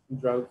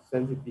drought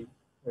sensitive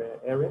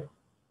area.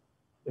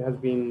 It has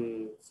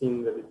been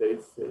seen that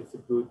it's a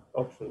good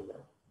option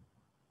there.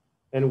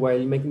 And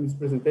while making this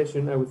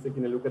presentation, I was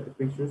taking a look at the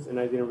pictures, and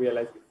I didn't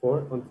realize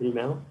before until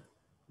now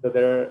that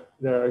there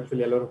are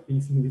actually a lot of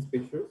bees in these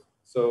pictures.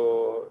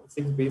 So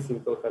 6 bees in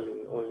total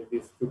in only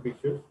these 2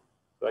 pictures.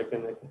 So I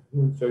can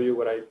show you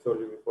what I told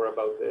you before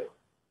about the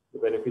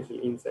beneficial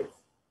insects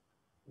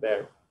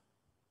there.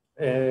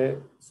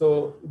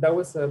 So that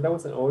was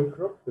an oil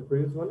crop, the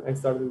previous one. I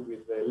started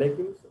with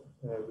legumes,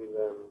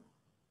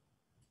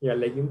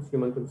 legumes,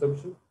 human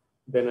consumption.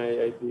 Then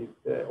I did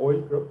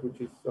oil crop,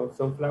 which is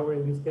sunflower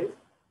in this case,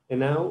 and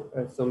now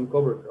some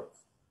cover crops,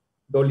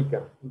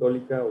 dolica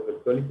or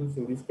the dolicus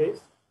in this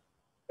case.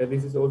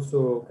 This is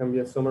also can be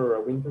a summer or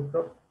a winter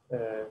crop.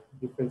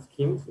 Different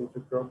schemes,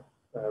 intercrop,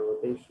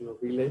 rotation, or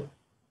relay.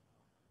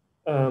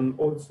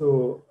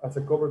 Also, as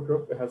a cover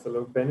crop, it has a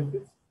lot of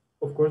benefits.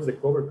 Of course, the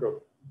cover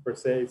crop per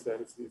se is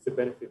a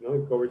benefit. No,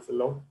 it covers a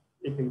lot.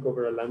 it can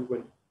cover a land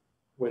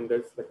when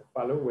there's like a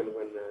fallow, when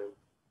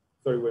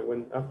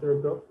after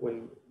a crop,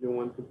 when you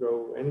want to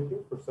grow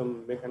anything. For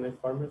some mechanized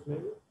farmers,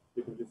 maybe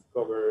you can just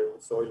cover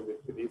the soil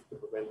with this to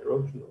prevent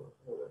erosion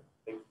or other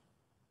things.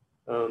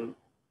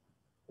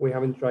 We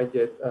haven't tried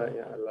yet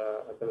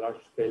at a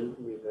large scale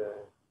with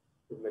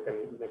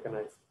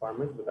mechanized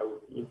farmers, but that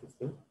would be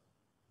interesting.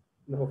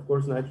 Now, of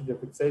course, nitrogen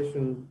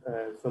fixation,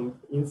 some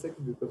insects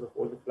because of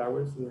all the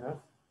flowers it has,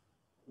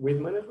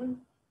 weed management,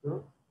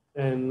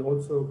 and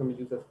also can be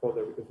used as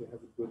fodder because it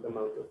has a good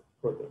amount of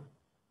protein.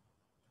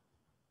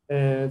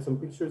 Some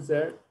pictures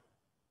there,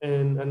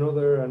 and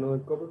another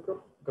cover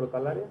crop,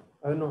 crotalaria.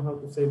 I don't know how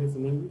to say this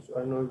in English. I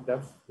don't know if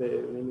that's the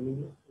name in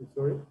English. I'm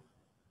sorry,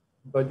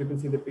 but you can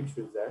see the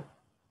pictures there.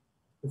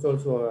 It's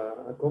also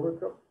a cover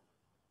crop.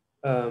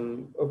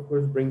 Of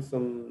course, brings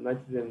some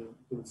nitrogen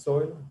to the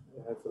soil.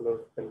 It has a lot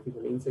of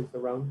beneficial insects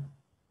around,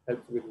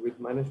 helps with weed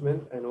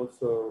management, and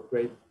also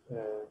great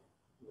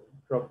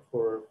crop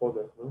for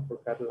fodder, for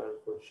cattle and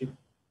for sheep.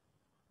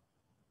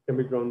 Can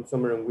be grown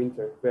summer and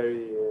winter.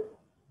 Very,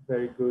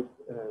 very good,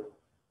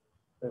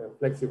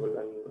 flexible,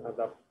 and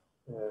adapt.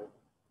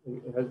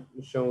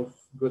 It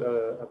shows good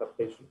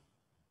adaptation.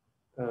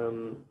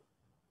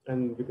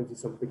 And you can see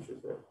some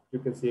pictures there. You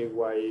can see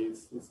why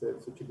it's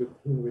such a good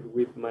thing with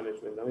weed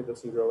management. It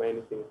doesn't grow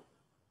anything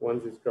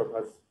once this crop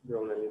has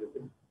grown a little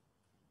bit.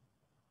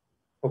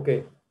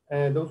 Okay,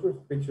 those were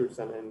pictures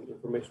and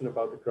information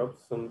about the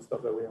crops, some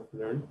stuff that we have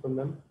learned from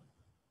them.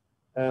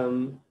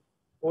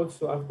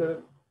 Also,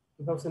 after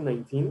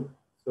 2019,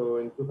 so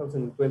in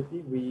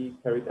 2020, we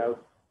carried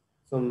out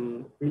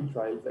some field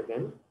trials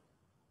again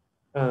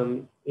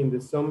in the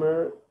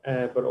summer,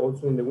 but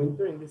also in the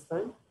winter in this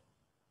time.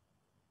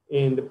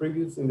 In the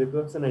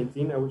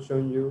 2019, I was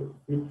showing you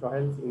field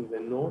trials in the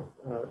north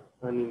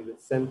and in the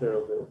center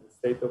of the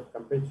state of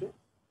Campeche.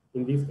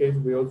 In this case,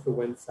 we also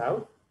went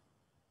south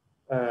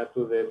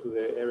to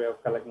the area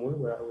of Calakmul,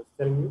 where I was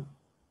telling you.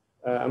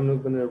 I'm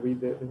not going to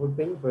read the whole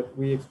thing, but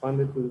we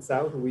expanded to the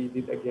south. We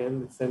did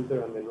again the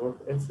center and the north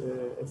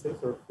essays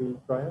or field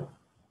trials.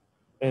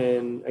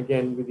 And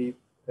again, we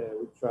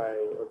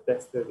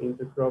tested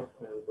intercrop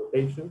and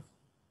rotations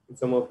with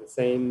some of the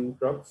same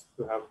crops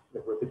to have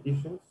the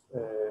repetitions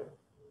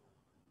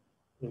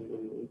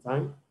in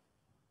time.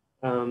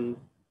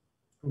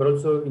 But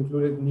also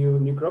included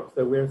new crops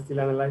that we're still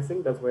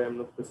analyzing. That's why I'm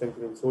not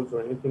presenting results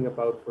or anything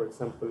about, for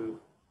example,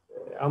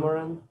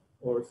 amaranth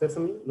or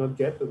sesame, not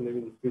yet, but maybe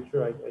in the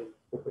future I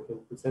hope I can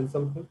present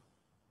something.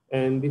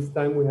 And this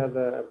time we had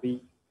a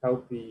big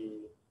cowpea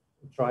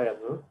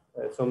trial,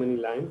 so many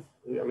lines.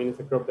 I mean, it's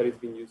a crop that has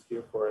been used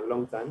here for a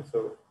long time.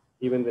 So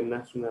even the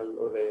national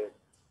or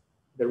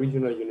the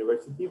regional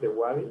university, the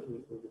WADI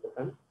in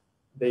Yucatan,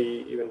 they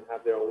even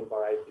have their own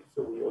varieties.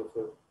 So we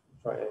also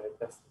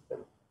tested them.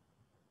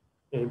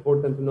 And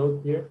important to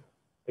note here,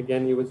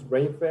 again, it was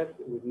rain-fed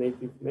with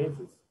native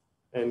mazes,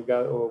 and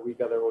we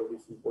gather all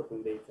this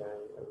important data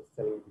I was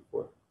telling you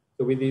before.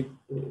 So we did,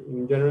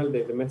 in general,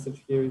 the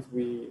message here is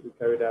we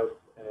carried out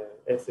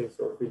essays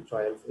or field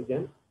trials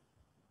again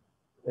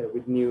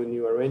with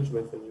new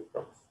arrangements and new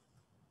crops.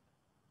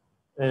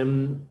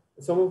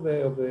 Some of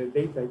the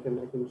data I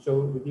can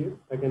show with you,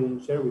 I can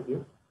share with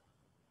you.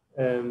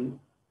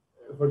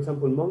 For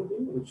example, mung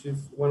bean, which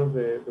is one of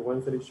the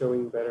ones that is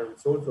showing better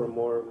results or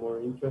more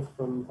interest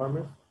from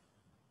farmers,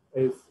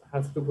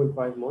 has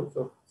 2.5 months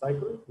of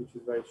cycle, which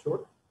is very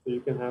short. So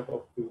you can have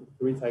up to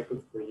 3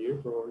 cycles per year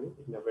probably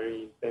in a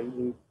very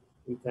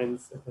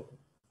intense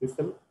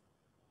system.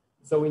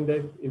 Sowing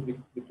date is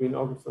between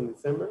August and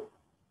December.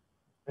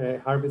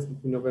 Harvest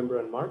between November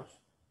and March.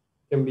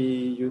 Can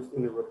be used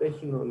in a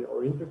rotation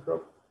or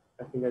intercrop.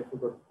 I think I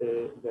forgot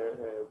the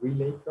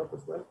relay crop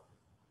as well.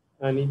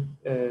 And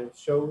it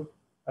showed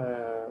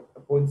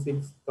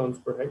 0.6 tons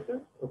per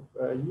hectare of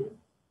yield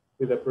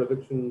with a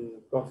production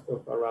cost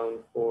of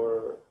around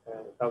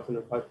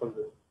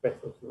 4,500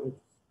 pesos.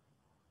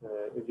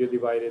 If you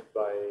divide it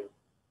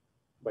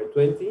by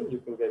 20,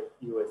 you can get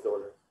US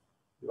dollars.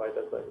 Divide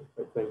that by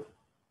 20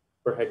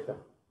 per hectare.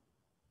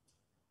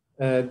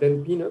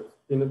 Then peanut,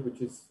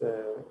 which is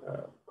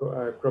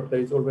a crop that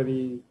is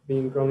already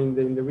being grown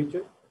in the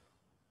region.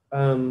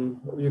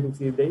 You can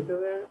see data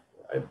there.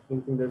 I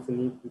don't think there's a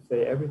need to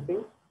say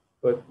everything,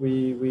 but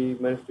we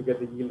managed to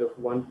get a yield of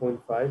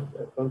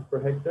 1.5 tons per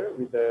hectare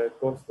with a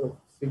cost of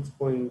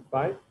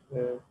 6.5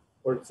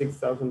 or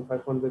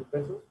 6,500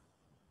 pesos.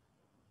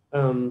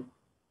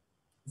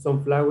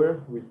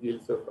 Sunflower with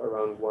yields of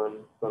around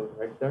 1 ton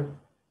per hectare.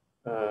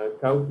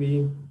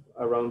 Cowpea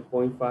around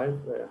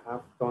 0.5,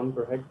 half ton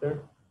per hectare,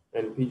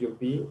 and pigeon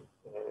pea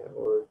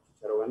or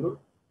chicharo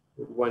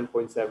with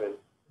 1.7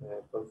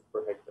 tons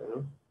per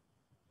hectare.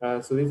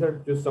 So these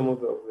are just some of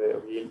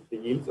the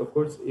yields. Of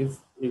course,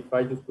 if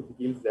I just put the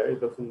yields there, it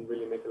doesn't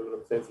really make a lot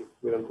of sense if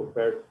we don't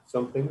compare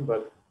something.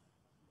 But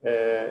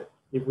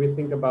if we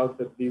think about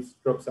that these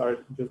crops are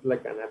just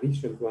like an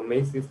addition to a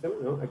maize system,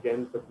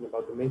 again, talking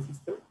about the maize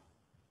system,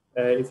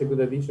 it's a good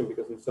addition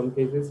because in some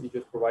cases it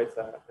just provides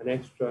an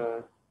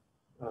extra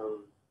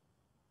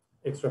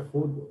extra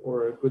food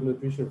or good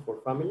nutrition for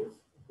families,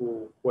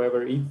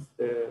 whoever eats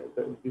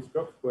these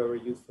crops, whoever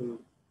uses them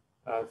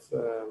as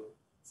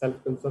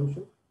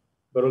self-consumption,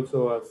 but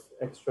also as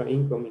extra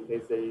income in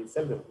case they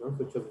sell them, no?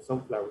 Such as the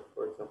sunflower,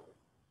 for example.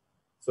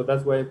 So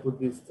that's why I put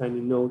this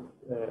tiny note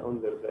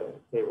under the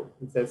table.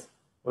 It says,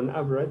 on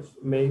average,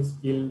 maize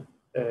yield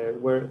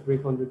were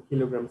 300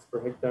 kilograms per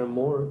hectare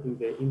more in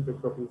the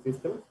intercropping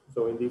systems.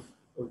 So in these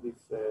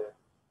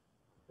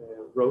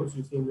rows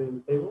you see in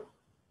the table,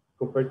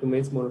 compared to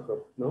maize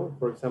monocrop. No,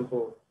 for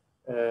example,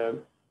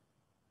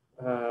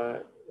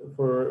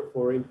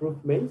 for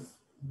improved maize,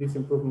 this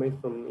improved maize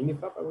from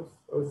INIFAP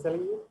I was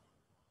telling you,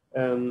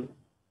 in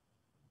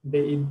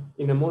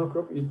a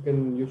monocrop it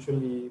can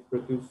usually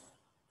produce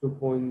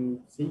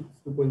 2.6,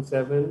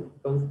 2.7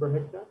 tons per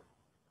hectare,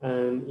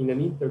 and in an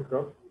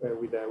intercrop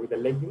with a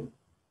legume,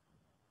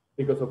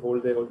 because of all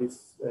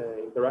this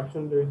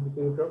interaction there is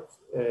between crops,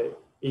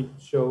 it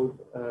showed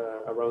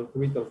around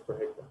 3 tons per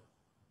hectare.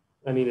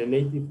 And in a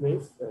native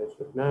maize,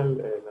 Chocnal,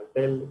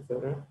 Natel,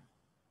 etc.,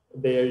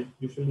 they are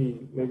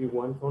usually maybe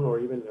 1 ton or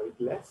even a bit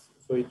less.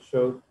 So it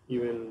showed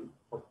even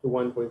up to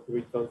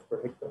 1.3 tons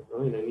per hectare,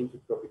 no, in an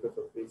intercrop because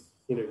of this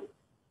synergy.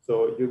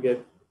 So you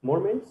get more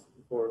maize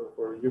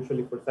for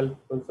usually for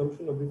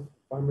self-consumption of these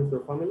farmers or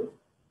families,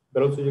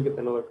 but also you get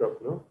another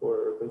crop, no,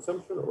 for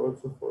consumption or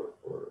also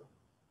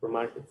for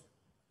markets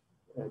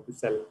to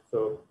sell.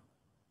 So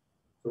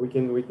we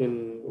can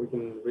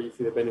really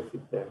see the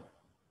benefit there.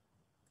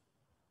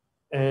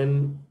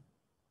 And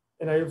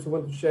I also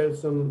want to share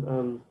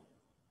some.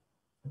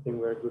 I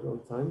think we're good on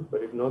time,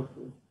 but if not,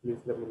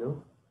 please let me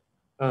know.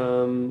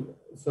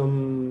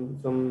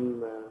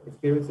 Some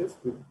experiences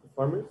with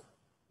farmers.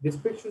 This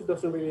picture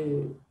doesn't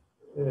really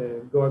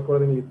go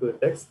accordingly to the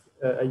text.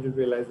 I just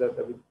realized that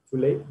a bit too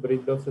late, but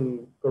it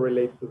doesn't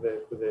correlate to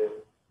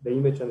the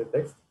image and the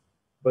text.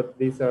 But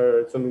these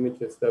are some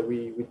images that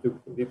we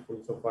did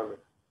from some farmers.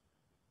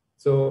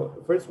 So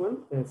first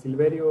one,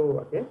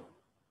 Silverio Aque,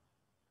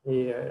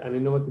 an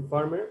innovative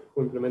farmer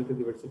who implemented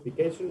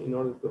diversification in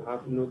order to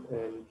have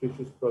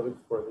nutritious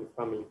products for his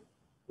family.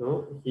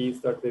 No, he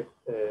started.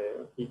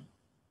 He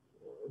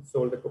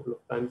sold a couple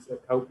of times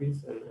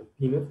cowpeas and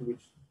peanuts,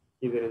 which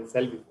he didn't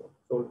sell before.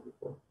 Sold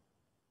before.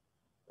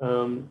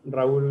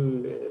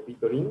 Raúl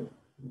Vitorin,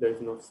 there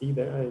is no C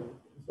there. I'm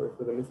sorry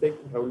for the mistake.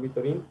 Raúl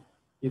Vitorin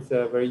is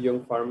a very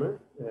young farmer.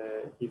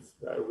 He's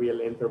a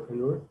real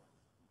entrepreneur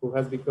who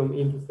has become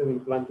interested in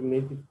planting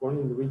native corn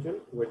in the region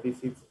where these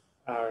seeds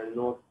are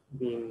not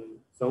being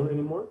sown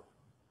anymore.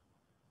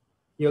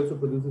 He also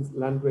produces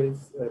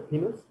landrace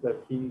peanuts that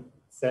he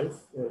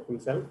sells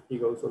himself. He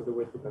goes all the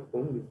way to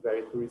Cancun, this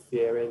very touristy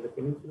area in the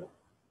peninsula,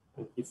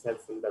 and he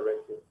sells them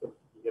directly. So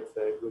he gets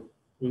a good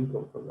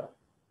income from that.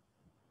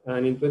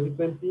 And in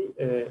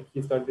 2020,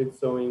 he started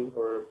sowing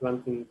or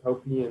planting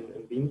cowpea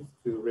and beans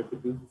to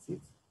reproduce the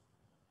seeds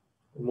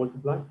and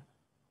multiply.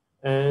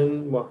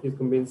 And well, he's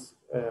convinced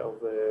of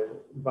the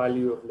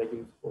value of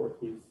legumes for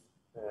his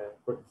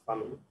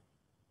family.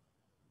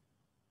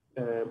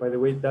 By the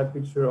way, that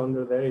picture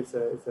under there is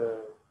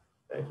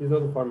he's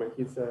not a farmer,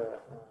 he's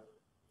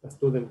a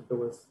student who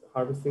was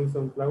harvesting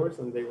some flowers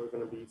and they were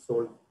going to be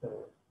sold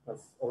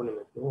as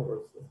ornament, no,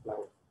 or as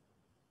flowers.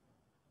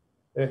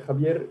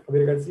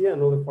 Javier Garcia,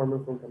 another farmer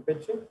from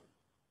Campeche,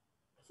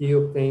 he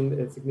obtained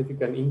a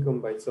significant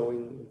income by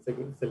sowing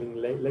and selling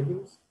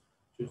legumes,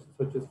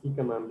 such as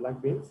jicama and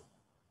black beans.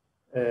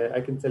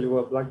 I can tell you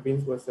what black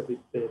beans was a bit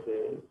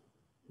the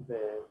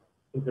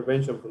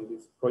intervention from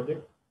this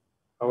project.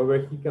 However,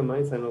 jicama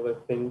is another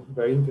thing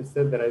very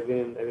interesting that I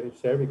didn't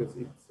share because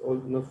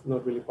it's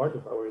not really part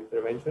of our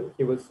intervention.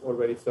 He was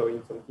already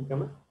sowing some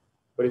jicama,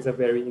 but it's a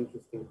very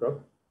interesting crop.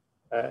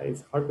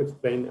 It's hard to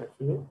explain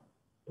actually.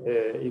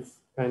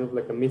 It's kind of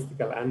like a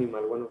mystical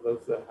animal, one of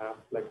those that have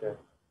like a,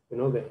 you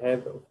know, the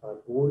head of a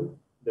bull,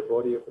 the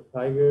body of a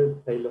tiger,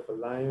 tail of a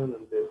lion,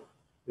 and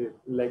the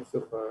legs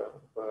of a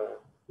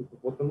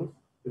hippopotamus.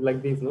 It's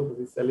like this, no?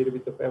 Because it's a little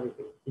bit of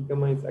everything.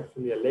 Jicama is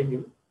actually a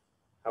legume.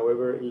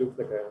 However, it looks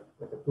like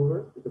a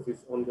tuber because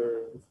it's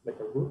like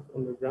a root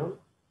underground,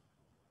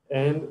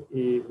 and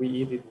we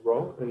eat it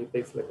raw, and it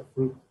tastes like a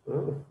fruit.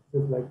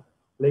 It's like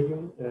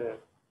legume,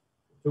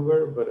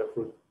 tuber, but a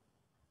fruit.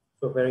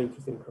 So very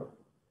interesting crop,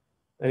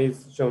 and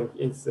it's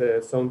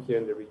sown here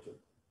in the region.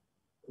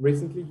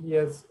 Recently, he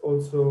has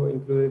also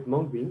included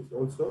mung beans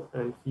also,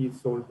 and he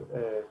sold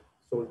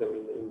them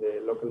in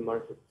the local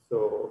market.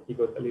 So he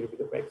got a little bit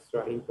of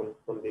extra income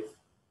from this,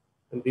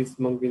 and these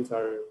mung beans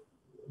are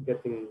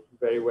getting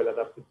very well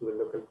adapted to the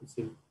local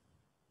cuisine.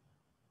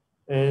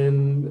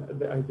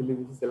 And I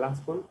believe this is the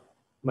last one.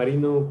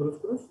 Marino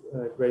Cruz,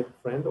 a great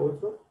friend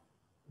also.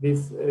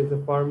 This is a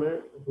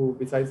farmer who,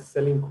 besides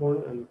selling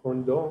corn and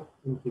corn dough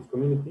in his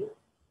community,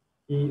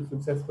 he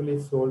successfully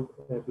sold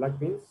black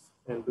beans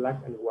and black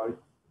and white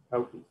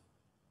cowpeas.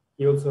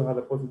 He also had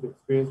a positive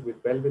experience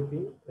with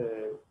velveteen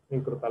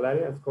and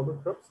crotalaria as cover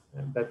crops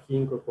that he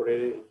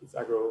incorporated in his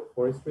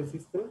agroforestry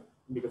system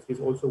because he's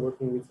also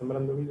working with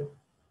Sembrando Vida.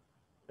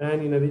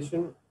 And in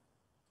addition,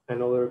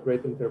 another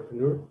great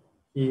entrepreneur,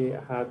 he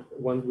had,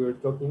 once we were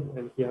talking,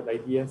 and he had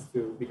ideas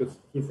to, because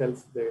he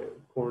sells the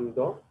corn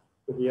dough,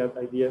 so he had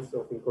ideas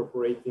of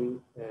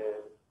incorporating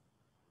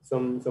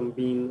some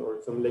bean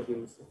or some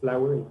legumes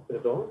flour into the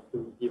dough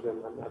to give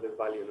them an added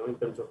value, in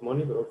terms of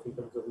money, but also in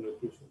terms of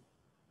nutrition.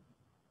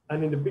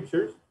 And in the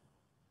pictures,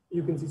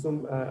 you can see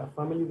some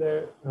family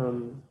there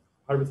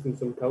harvesting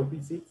some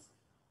cowpea seeds,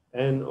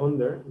 and on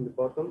there in the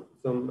bottom,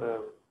 some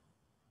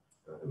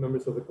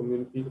members of the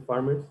community,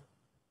 farmers,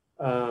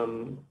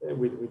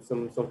 with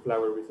some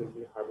flour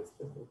recently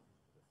harvested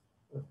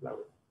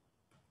flour.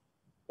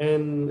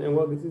 And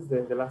well, this is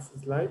the last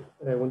slide.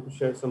 I want to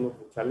share some of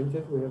the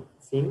challenges we have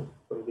seen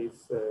from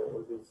this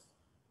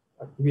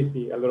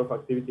activity, a lot of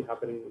activity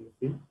happening in the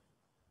field.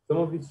 Some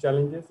of these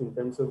challenges in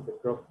terms of the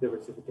crop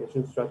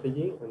diversification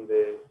strategy, and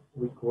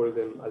we call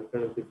them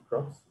alternative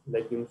crops,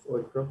 legumes,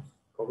 oil crops,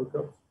 cover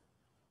crops,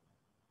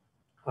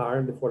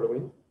 are the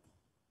following.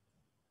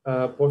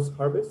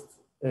 Post-harvest.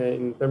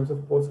 In terms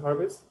of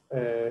post-harvest,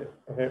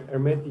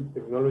 hermetic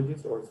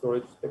technologies or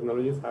storage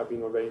technologies have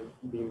already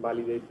been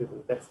validated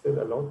and tested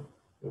a lot,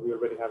 and we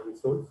already have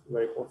results,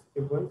 very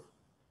positive ones.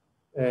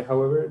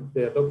 However,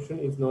 the adoption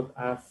is not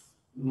as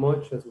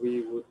much as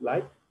we would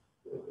like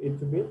it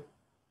to be.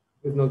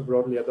 It's not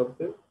broadly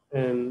adopted,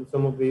 and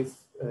some of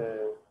these,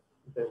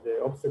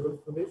 the obstacles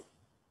to this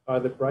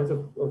are the price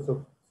of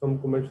also some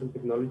commercial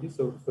technologies,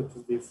 such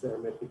as these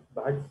hermetic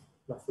bags,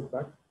 plastic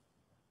bags.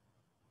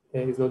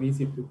 And it's not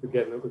easy to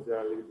get, because they are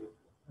a little bit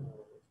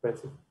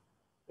expensive.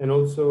 And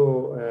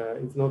also,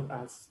 it's not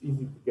as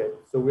easy to get.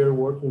 So we're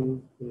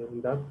working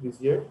on that this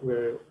year.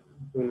 We're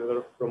doing a lot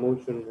of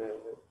promotion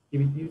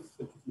activities,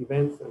 such as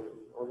events and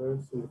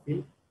others in the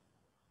field,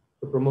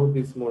 to promote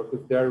this more,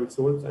 because there are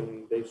results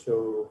and they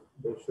show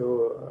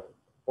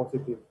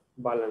positive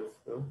balance,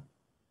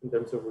 in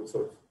terms of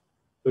results.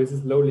 So this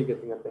is slowly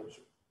getting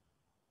attention.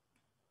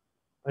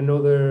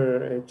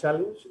 Another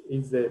challenge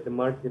is the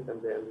market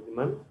and the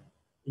demand.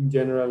 In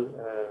general,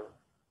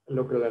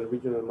 local and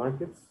regional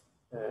markets,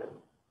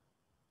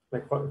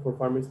 like for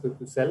farmers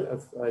to sell,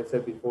 as I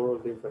said before, all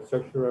the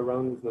infrastructure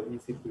around is not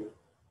easy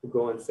to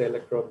go and sell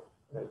a crop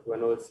to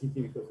another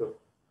city because of,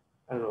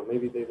 I don't know,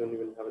 maybe they don't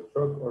even have a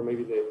truck, or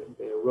maybe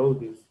the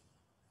road is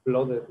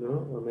flooded,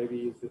 or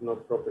maybe it's just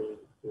not properly.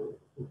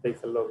 It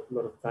takes a lot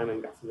of time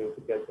and gasoline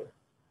to get there.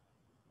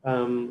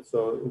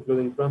 So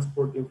including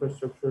transport,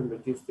 infrastructure,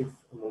 logistics,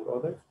 among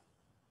others.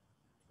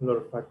 A lot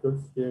of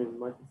factors here in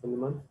markets and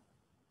demand.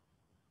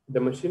 The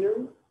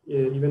machinery,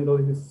 even though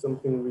this is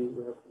something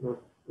we have not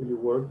really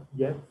worked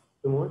yet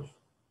too much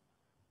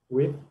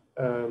with,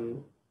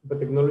 but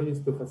technologies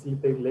to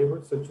facilitate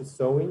labor, such as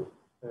sowing,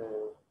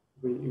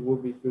 it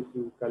would be good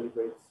to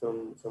calibrate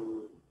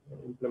some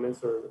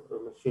implements or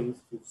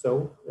machines to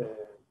sow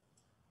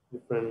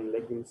different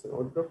legumes and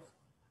oil crops.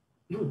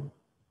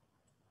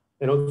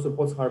 And also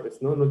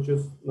post-harvest, not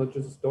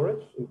just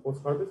storage in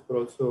post-harvest, but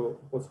also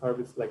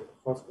post-harvest like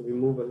husk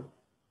removal,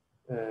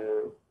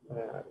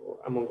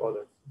 among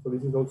others. So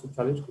this is also a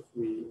challenge, because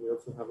we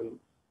also haven't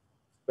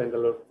spent a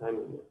lot of time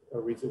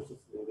and resources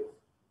in this.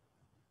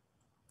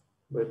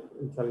 But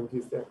the challenge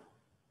is there.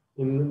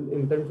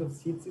 In terms of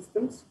seed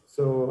systems,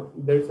 so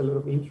there is a lot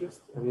of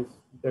interest, and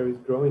there is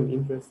growing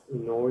interest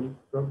in oil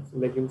crops,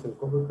 legumes, and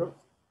cover crops.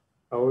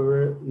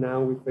 However,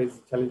 now we face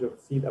the challenge of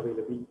seed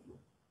availability.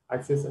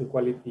 Access and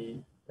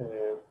quality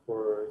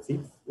for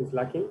seeds is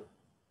lacking.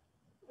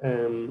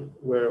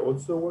 We're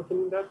also working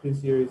on that.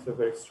 This year is a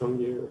very strong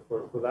year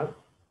for that.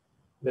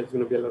 There's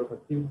going to be a lot of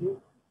activity.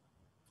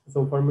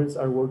 Some farmers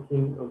are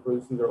working on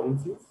producing their own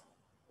seeds.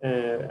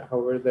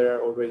 However, there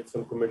are already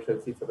some commercial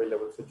seeds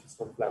available, such as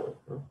sunflower.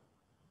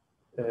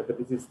 But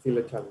this is still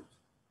a challenge.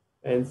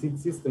 And seed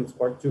systems,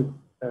 part 2,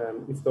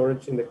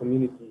 storage in the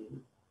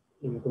community,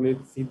 in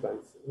community seed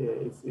banks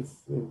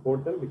is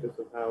important because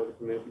of how the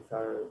communities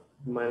are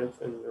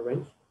managed and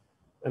arranged,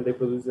 and they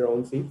produce their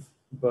own seeds.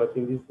 But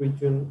in this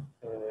region,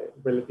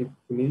 relative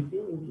humidity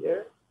in the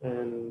air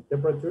and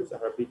temperatures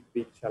are a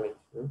big challenge.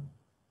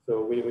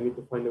 So we need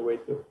to find a way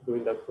to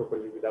doing that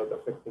properly without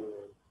affecting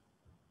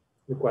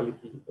the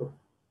quality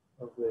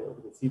of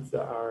the seeds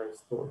that are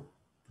stored.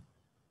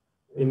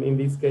 In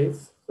this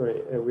case,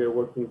 we are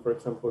working, for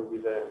example,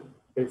 with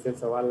Christian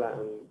Zavala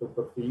and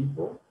Dr.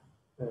 Filippo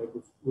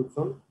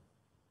Goodson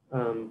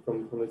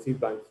from the seed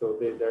bank. So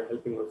they're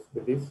helping us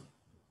with this.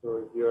 So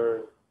if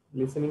you're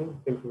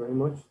listening, thank you very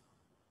much.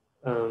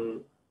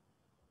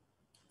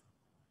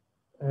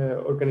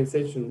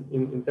 Organization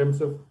in terms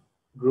of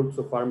groups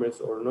of farmers,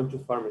 or not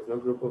just farmers,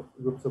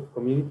 groups of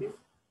communities.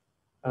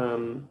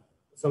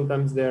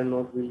 Sometimes they are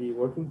not really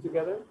working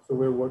together. So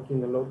we're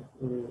working a lot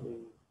in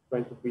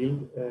trying to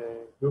build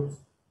groups,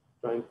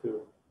 trying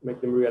to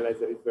make them realize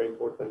that it's very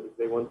important if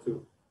they want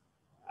to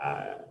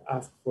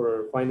ask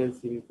for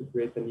financing to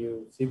create a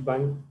new seed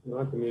bank,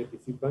 a community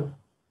seed bank.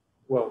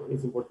 Well,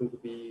 it's important to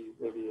be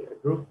maybe a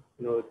group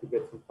in order to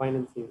get some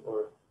financing,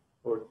 or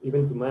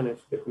even to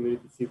manage the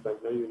community seed bank.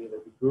 Now you need a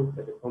big group,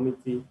 like a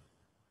committee,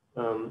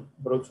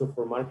 but also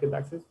for market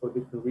access for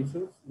different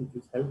reasons. It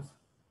just helps,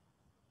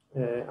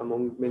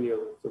 among many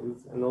others. So this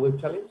is another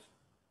challenge.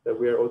 that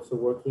we are also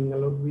working a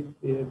lot with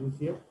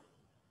this year.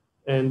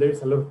 And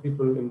there's a lot of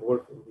people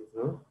involved in this,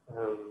 no?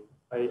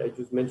 I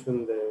just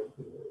mentioned the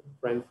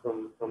friends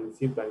from the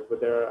seed bank, but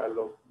there are a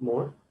lot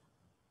more.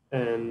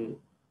 And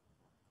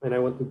I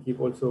want to give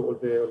also all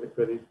the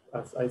credit,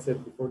 as I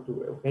said before,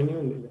 to Eugenio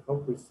in the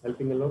hub, who is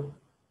helping a lot.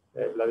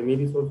 Vladimir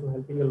is also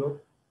helping a lot.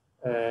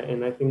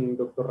 And I think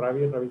Dr.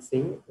 Ravi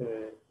Singh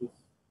is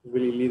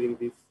really leading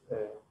this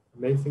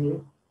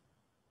amazingly.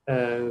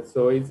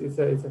 So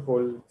it's a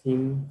whole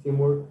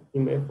teamwork,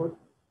 team effort.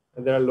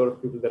 And there are a lot of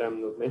people that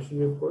I'm not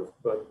mentioning, of course,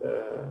 but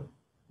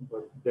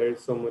there is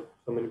so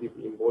many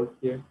people involved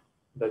here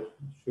that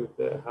should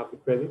have the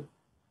credit.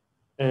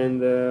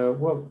 And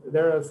well,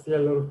 there are still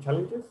a lot of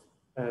challenges.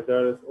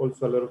 There are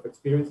also a lot of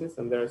experiences,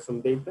 and there are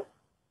some data.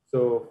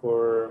 So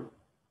for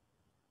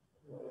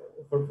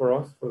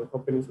us, for the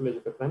whole Peninsula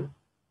Yucatan,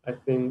 I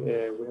think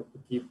we have to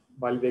keep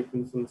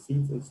validating some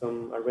seeds and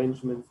some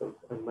arrangements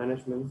and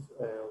managements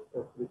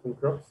of different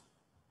crops.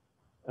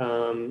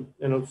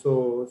 And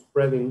also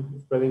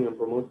spreading and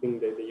promoting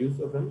the use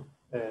of them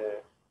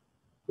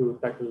to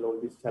tackle all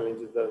these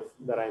challenges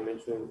that I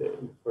mentioned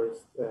in the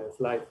first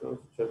slide, you know,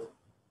 such as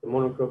the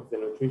monocrops, the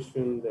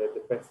nutrition,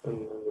 the pests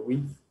and the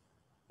weeds,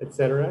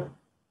 etc.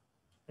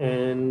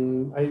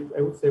 And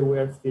I would say we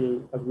are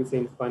still, as we say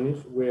in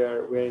Spanish,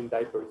 we're in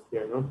diapers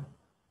here, no?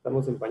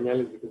 Estamos en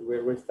pañales because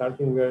we're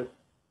starting,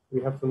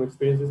 we have some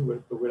experiences,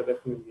 but we're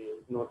definitely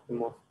not the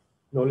most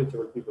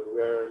knowledgeable people.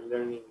 We are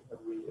learning as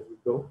we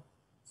go.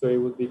 So it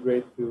would be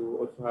great to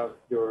also have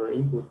your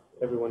input,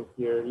 everyone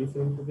here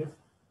listening to this,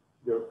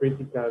 your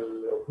critical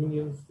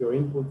opinions, your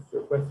inputs,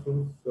 your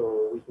questions,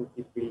 so we can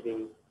keep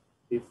building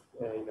this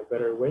in a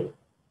better way.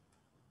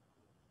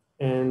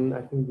 And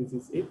I think this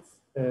is it.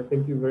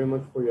 Thank you very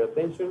much for your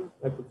attention.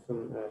 I put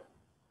some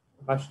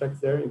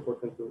hashtags there,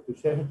 important to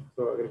share.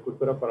 So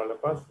Agricultura para la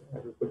Paz,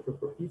 Agriculture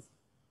for Peace.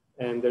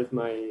 And there's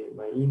my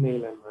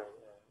email and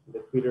the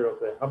Twitter of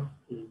the hub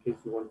in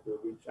case you want to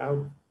reach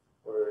out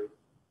or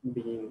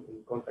be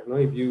in contact. No,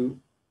 if you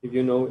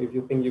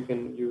think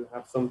you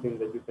have something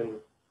that you can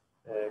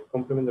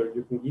complement or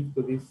you can give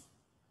to this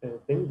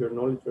thing, your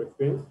knowledge or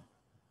experience,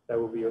 that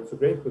would be also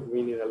great because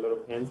we need a lot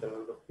of hands and a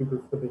lot of people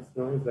for this.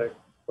 No, it's like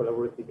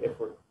collaborative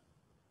effort.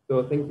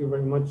 So thank you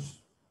very much.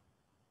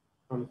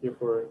 I'm here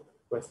for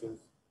questions.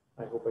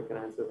 I hope I can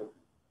answer them.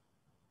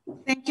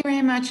 Thank you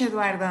very much,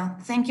 Eduardo.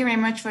 Thank you very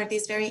much for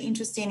this very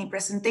interesting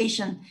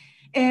presentation.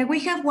 We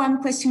have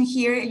one question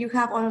here. You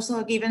have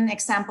also given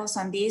examples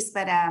on this,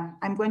 but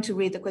I'm going to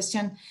read the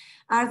question.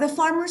 Are the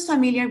farmers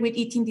familiar with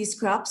eating these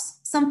crops?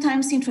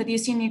 Sometimes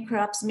introducing new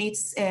crops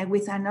meets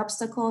with an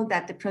obstacle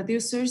that the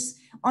producers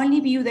only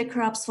view the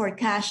crops for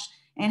cash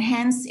and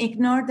hence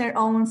ignore their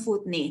own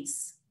food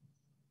needs.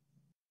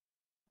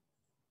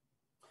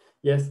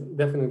 Yes,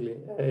 definitely.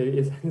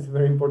 It's a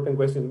very important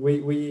question.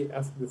 We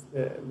asked this,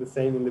 the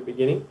same in the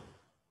beginning.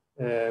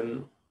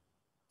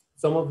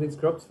 Some of these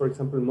crops, for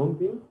example, mung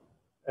bean,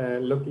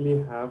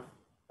 luckily have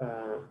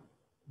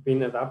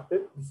been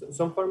adapted.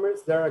 Some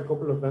farmers, there are a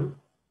couple of them,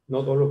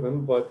 not all of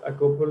them, but a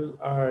couple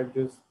are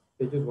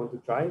they just want to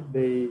try.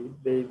 They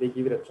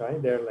give it a try.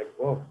 They're like,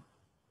 wow,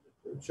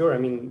 sure. I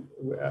mean,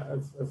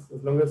 as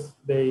long as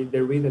they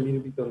read a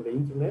little bit on the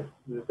internet,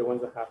 the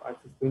ones that have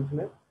access to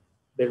internet,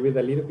 they read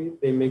a little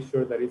bit, they make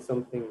sure that it's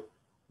something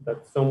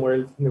that somewhere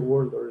else in the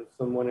world or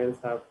someone else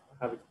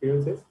have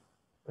experiences,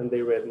 and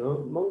they read, no,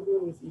 mung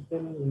bean is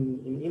eaten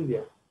in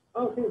India.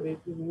 Oh, okay, they eat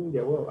it in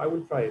India. Well, I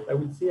will try it. I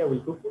will see, I will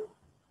cook it,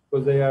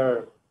 because they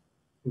are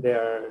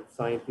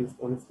scientists,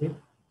 honestly.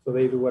 So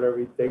they do whatever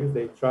it takes.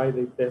 They try,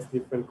 they test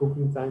different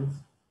cooking times,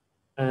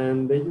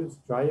 and they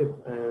just try it.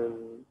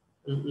 And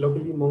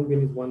luckily, mung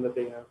bean is one that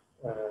they have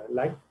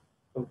liked,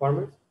 some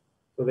farmers.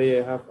 So they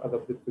have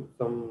adopted to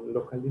some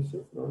local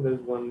dishes. No? There's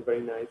one very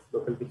nice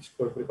local dish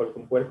called frijol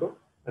con puerco,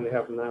 and they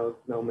have now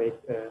made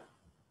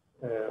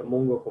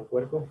mungo con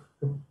puerco,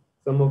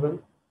 some of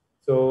them.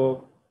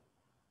 So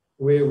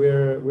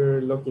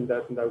we're lucky in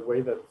that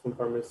way that some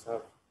farmers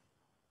have,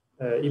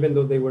 even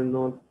though they were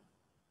not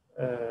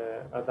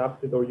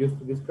adapted or used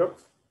to these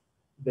crops,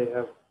 they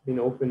have been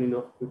open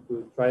enough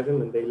to try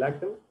them and they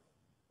like them.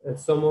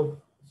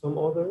 Some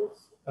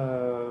others,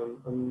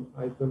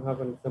 I don't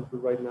have an example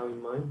right now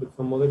in mind, but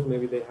some others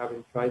maybe they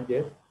haven't tried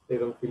yet. They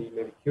don't feel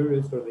maybe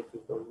curious or they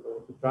just don't know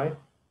to try.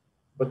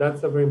 But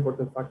that's a very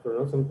important factor.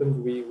 No? Sometimes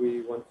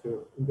we want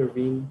to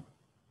intervene,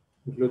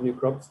 include new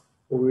crops,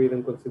 or we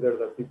even consider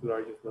that people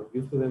are just not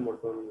used to them or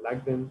don't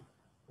like them,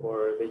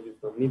 or they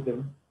just don't need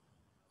them.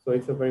 So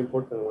it's a very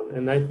important one.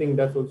 And I think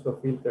that's also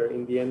a filter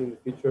in the end, in the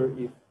future,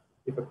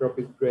 if a crop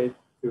is great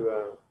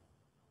to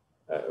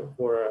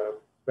for a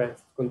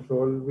pest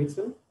control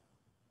reason.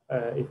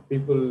 If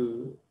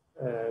people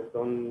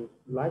don't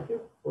like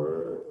it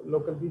for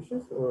local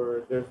dishes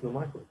or there's no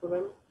market for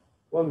them,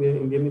 well,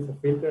 in the end it's a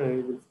filter and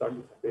it will start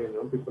disappearing.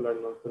 No? People are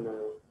not going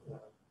to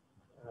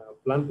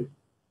plant it.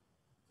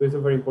 So it's a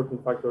very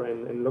important factor.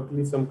 And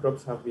luckily some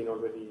crops have been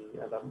already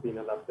been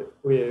adapted.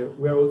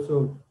 We are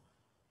also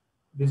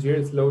this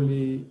year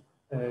slowly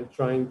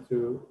trying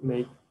to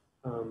make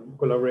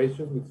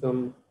collaborations with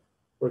some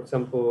for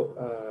example,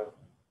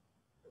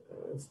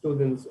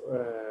 students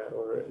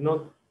or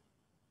not,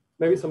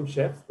 maybe some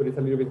chefs, but it's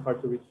a little bit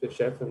hard to reach the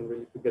chefs and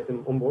really to get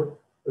them on board,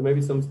 but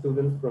maybe some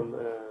students from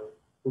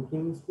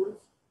cooking schools,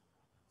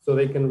 so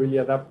they can really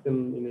adapt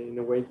them in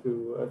a way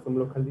to some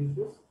local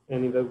dishes,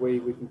 and in that way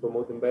we can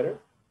promote them better.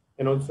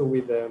 And also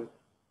with the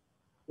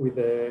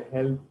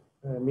health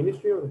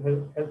ministry or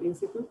the health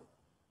institute,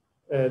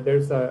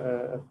 there's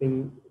a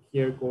thing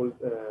here called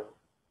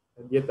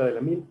Dieta de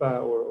la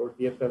Milpa or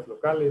Dietas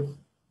Locales,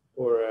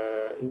 or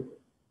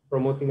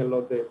promoting a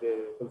lot the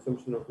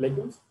consumption of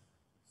legumes.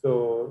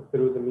 So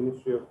through the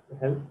Ministry of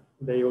Health,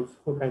 they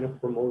also kind of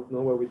promote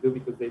what we do,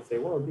 because they say,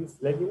 well,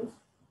 these legumes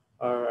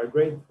are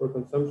great for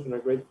consumption, are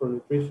great for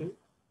nutrition,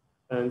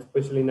 and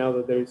especially now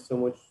that there is so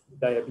much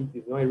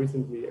diabetes. I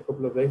recently, a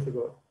couple of days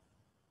ago,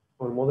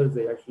 on Mother's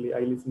Day, actually, I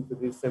listened to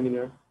this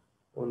seminar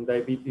on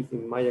diabetes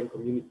in Mayan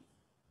communities,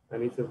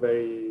 and it's a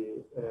very,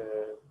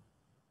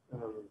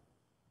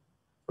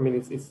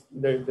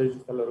 there's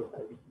just a lot of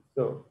diabetes.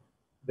 So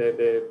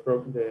the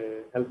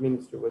health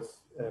ministry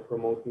was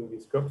promoting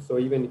these crops. So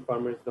even if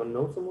farmers don't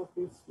know some of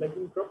these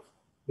legume crops,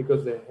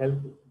 because the health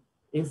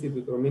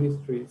institute or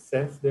ministry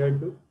says they are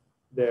good,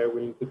 they're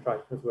willing to try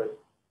as well.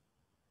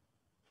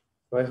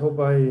 So I hope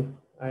I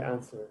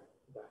answer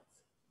that.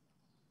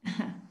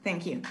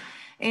 Thank you.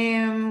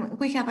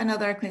 We have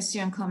another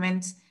question,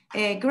 comment.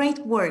 Great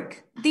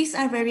work. These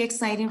are very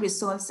exciting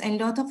results and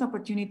a lot of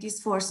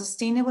opportunities for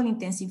sustainable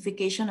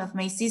intensification of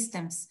maize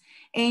systems,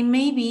 and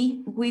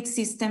maybe wheat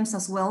systems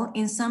as well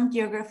in some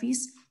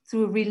geographies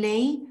through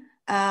relay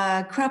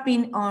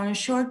cropping on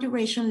short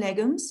duration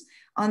legumes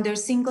under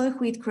single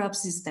wheat crop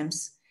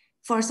systems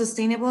for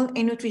sustainable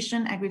and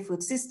nutrition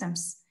agri-food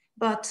systems.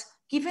 But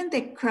given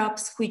the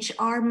crops which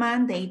are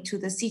mandated to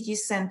the CG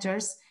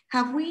centers,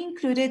 have we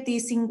included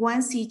this in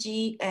one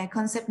CG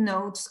concept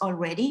notes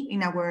already,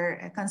 in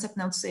our concept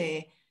notes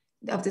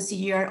of the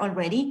CGR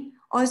already?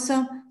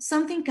 Also,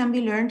 something can be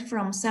learned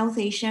from South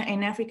Asia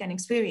and African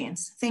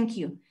experience. Thank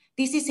you.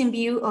 This is in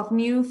view of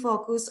new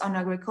focus on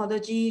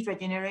agroecology,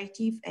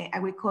 regenerative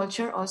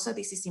agriculture. Also,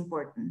 this is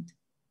important.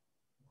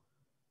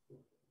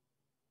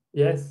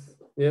 Yes,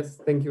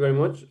 thank you very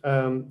much.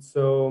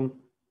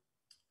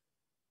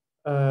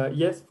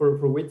 Yes,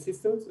 for wheat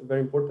systems,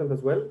 very important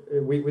as well.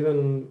 We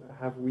don't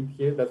have wheat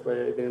here, that's why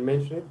I didn't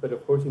mention it, but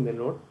of course in the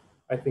north,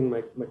 I think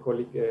my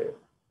colleague, the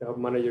hub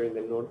manager in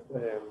the north,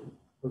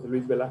 Jose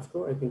Luis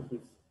Velasco, I think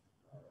he's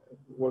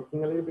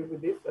working a little bit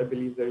with this. I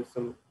believe there is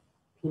some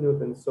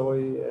peanut and soy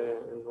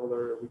and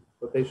other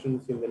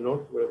rotations in the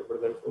north where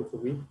there's also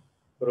wheat,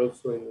 but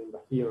also in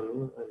Bajío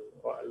and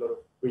a lot of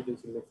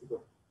regions in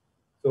Mexico.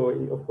 So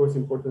of course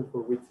important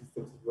for wheat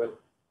systems as well.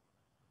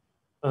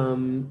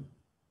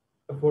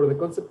 For the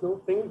concept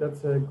note thing,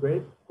 that's a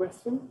great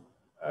question.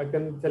 I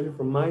can tell you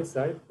from my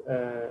side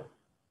that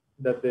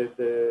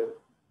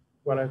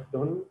what I've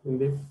done in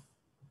this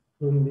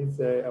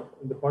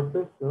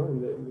department,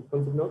 in the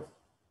concept notes,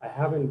 I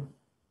haven't.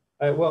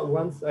 Well,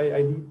 once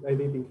I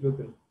did include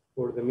them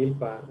for the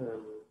milpa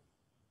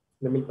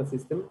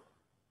system.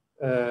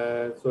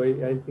 So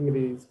I think it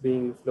is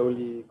being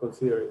slowly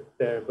considered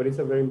there, but it's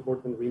a very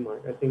important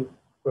remark. I think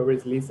whoever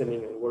is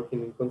listening and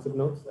working in concept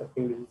notes, I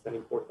think this is an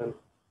important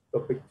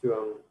topic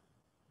to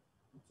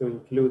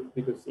include,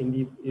 because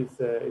indeed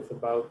it's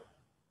about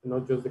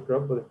not just the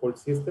crop but the whole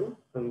system,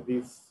 and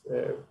these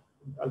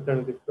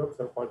alternative crops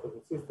are part of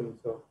the system,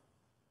 so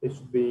they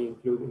should be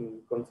included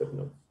in concept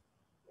notes.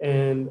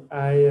 And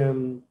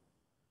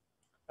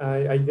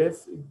I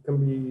guess it can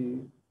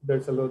be,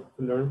 there's a lot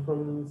to learn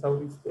from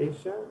Southeast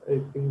Asia.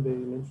 I think they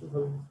mentioned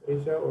Southeast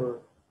Asia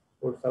or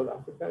South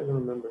Africa. I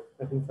don't remember.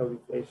 I think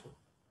Southeast Asia.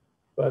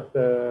 But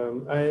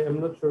I am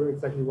not sure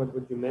exactly what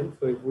you meant.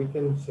 So if we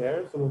can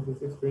share some of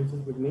these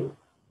experiences with me,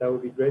 that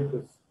would be great,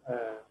 because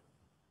I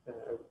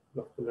would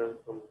love to learn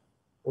from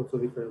also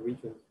different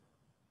regions.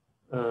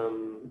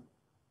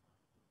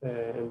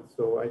 And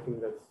so I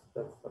think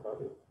that's about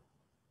it.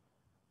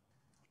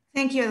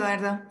 Thank you,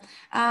 Eduardo.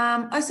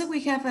 Also, we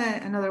have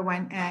another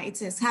one. It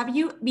says, have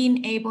you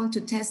been able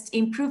to test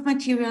improved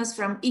materials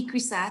from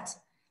ICRISAT,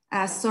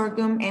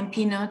 sorghum and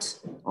peanut,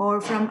 or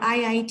from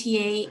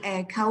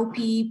IITA,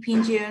 cowpea,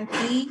 pigeon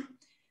pea,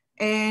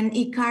 and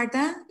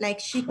ICARDA, like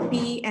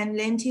chickpea and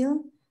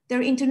lentil?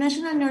 Their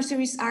international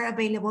nurseries are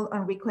available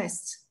on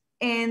request.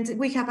 And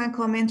we have a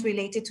comment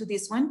related to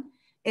this one.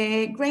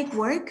 Great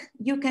work.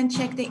 You can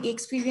check the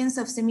experience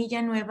of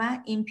Semilla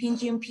Nueva in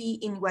pigeon pea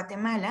in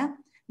Guatemala.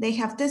 They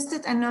have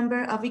tested a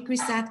number of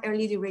ICRISAT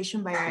early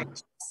duration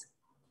varieties.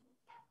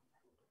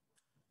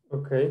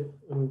 Okay,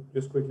 I'm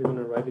just quickly going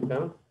to write it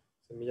down.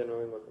 Semilla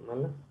Nueva in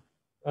Guatemala.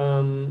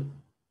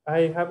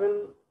 I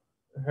haven't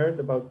heard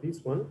about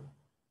this one,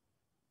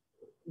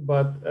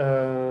 but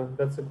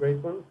that's a great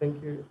one.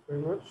 Thank you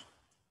very much.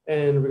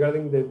 And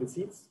regarding the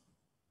seeds,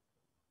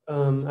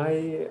 I'm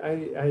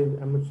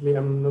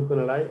not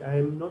gonna lie,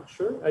 I'm not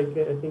sure. I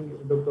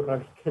think Dr.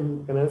 Ravi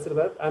can answer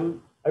that.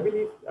 I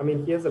believe, I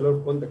mean, he has a lot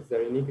of contacts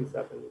there in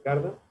ICRISAT and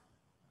ICARDA.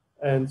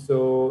 And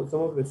so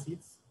some of the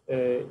seeds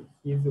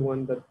he's the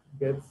one that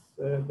gets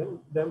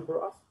them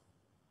for us.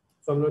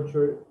 So I'm not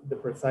sure the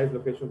precise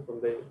location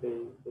from they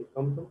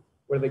come from,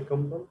 where they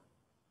come from,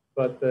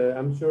 but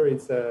I'm sure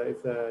it's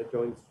a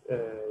joint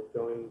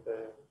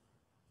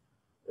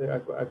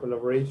a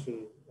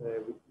collaboration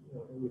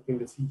within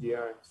the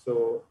CGR.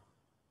 So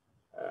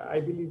I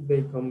believe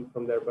they come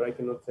from there, but I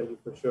cannot tell you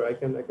for sure. I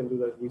can do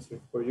that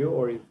research for you,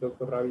 or if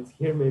Dr. Ravi is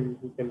here, maybe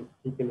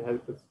he can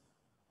help us.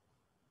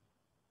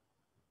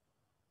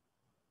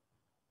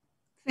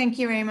 Thank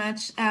you very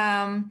much.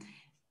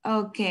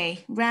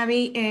 Okay,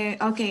 Ravi.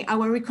 Okay,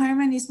 our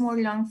requirement is more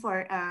long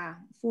for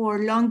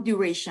long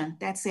duration.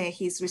 That's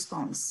his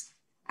response.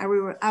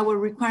 Our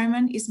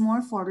requirement is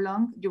more for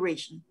long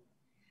duration.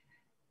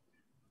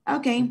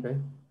 Okay.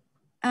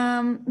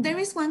 There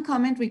is one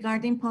comment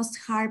regarding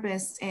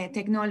post-harvest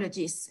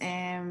technologies,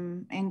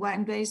 and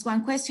there is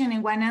one question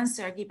and one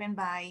answer given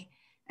by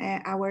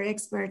our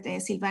expert,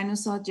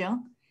 Silvanus Ojo.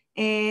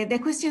 The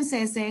question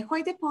says,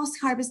 why the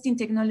post-harvesting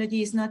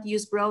technology is not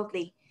used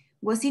broadly?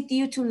 Was it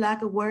due to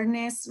lack of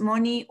awareness,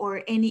 money,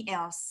 or any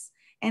else?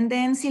 And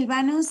then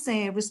Silvanus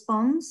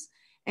responds,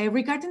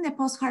 regarding the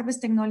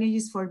post-harvest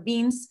technologies for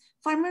beans,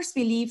 farmers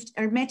believed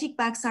hermetic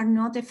bags are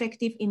not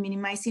effective in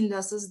minimizing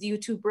losses due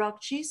to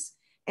blotches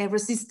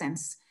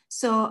resistance.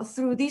 So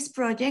through this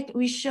project,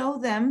 we show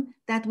them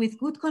that with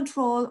good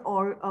control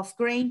of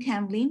grain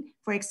handling,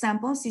 for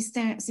example,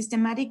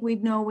 systematic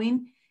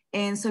winnowing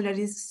and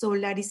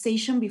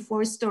solarization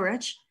before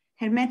storage,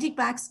 hermetic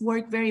bags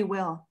work very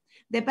well.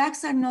 The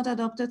bags are not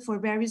adopted for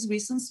various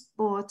reasons,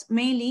 but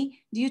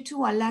mainly due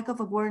to a lack of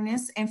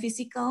awareness and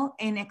physical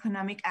and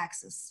economic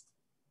access.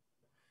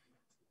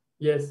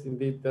 Yes,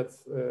 indeed,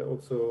 that's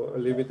also a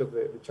little bit of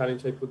the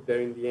challenge I put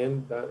there in the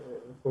end. That,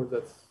 of course,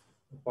 that's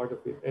part of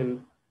it.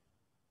 And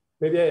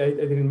maybe I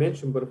didn't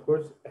mention, but of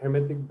course,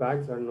 hermetic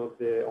bags are not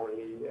the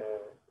only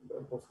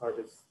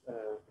post-harvest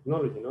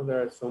technology. You know,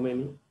 there are so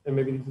many, and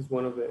maybe this is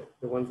one of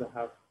the ones that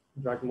have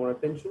dragged more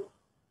attention.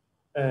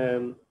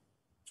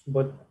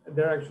 But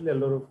there are actually a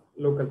lot of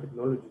local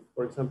technologies.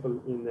 For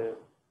example,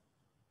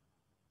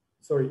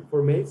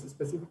 for maize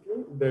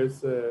specifically,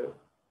 there's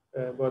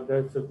but there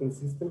are certain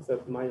systems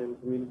that Mayan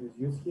communities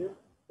use here,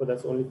 but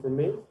that's only for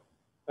maize.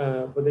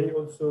 But they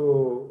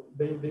also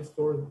they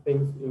store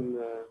things in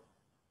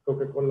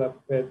Coca-Cola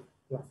PET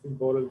plastic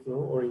bottles, no?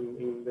 Or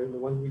in the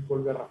ones we call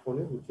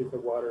garrafones, which is a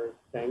water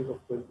tank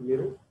of 20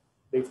 liters.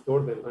 They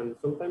store them, and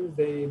sometimes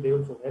they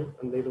also help,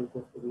 and they don't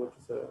cost as much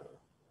as a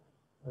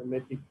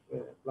hermetic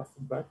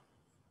plastic bag.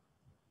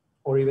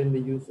 Or even the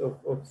use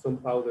of some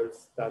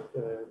powders that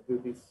do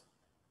this,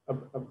 how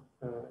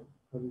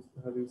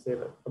do you say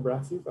that?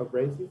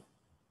 Abrasive.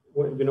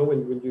 When, you know,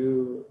 when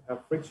you have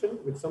friction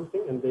with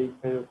something and they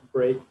kind of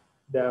break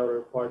the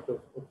outer part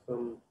of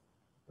some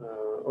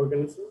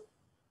organism.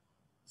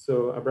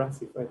 So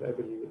abrasive, I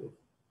believe it is.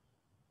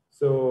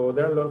 So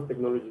there are a lot of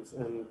technologies,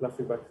 and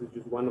plastic bags is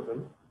just one of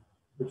them,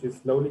 which is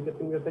slowly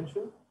getting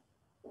attention.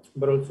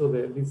 But also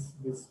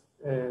these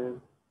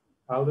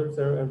powders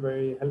are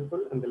very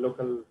helpful, and the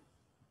local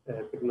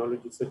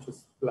technologies such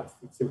as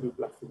simple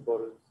plastic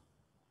bottles.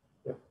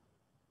 Yeah.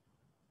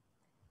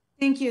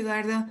 Thank you,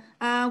 Eduardo.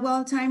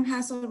 Well, time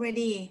has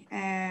already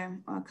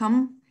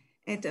come.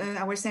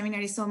 Our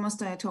seminar is almost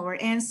to our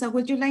end. So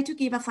would you like to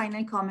give a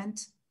final comment?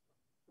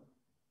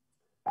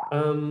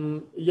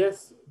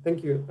 Yes,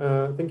 thank you.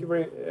 Thank you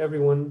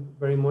everyone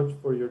very much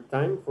for your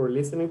time, for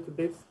listening to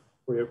this,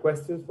 for your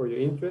questions, for your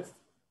interest.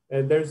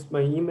 There's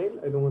my email.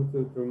 I don't want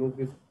to remove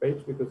this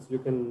page because you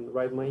can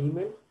write my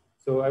email.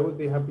 So I would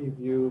be happy if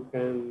you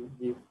can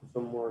give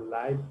some more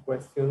live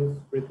questions,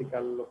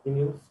 critical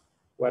opinions,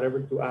 whatever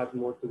to add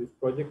more to this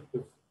project,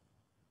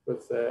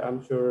 because I'm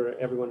sure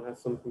everyone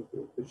has something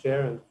to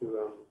share and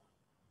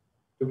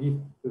to give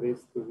to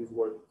this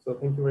work. So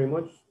thank you very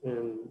much,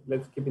 and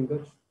let's keep in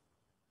touch.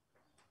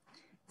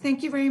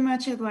 Thank you very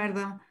much,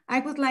 Eduardo. I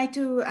would like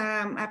to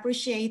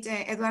appreciate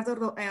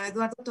Eduardo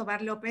Tovar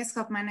López,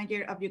 Hub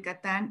Manager of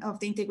Yucatan of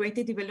the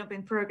Integrated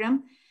Development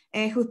Program,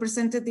 who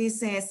presented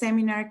this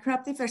seminar,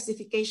 Crop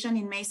Diversification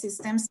in Maize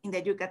Systems in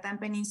the Yucatan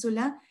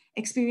Peninsula,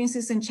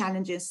 Experiences and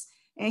Challenges.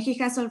 He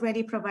has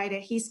already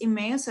provided his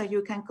email, so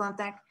you can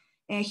contact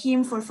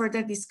him for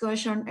further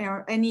discussion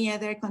or any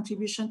other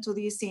contribution to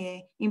this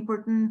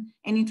important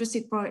and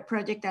interesting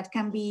project that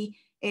can be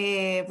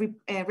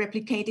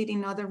replicated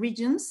in other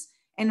regions,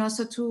 and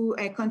also to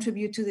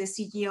contribute to the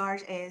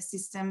CGR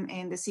system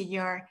and the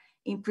CGR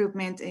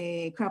improvement,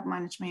 crop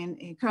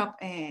management,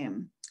 crop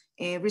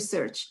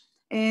research.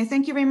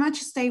 Thank you very much.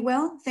 Stay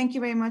well. Thank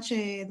you very much,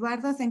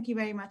 Eduardo. Thank you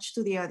very much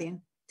to the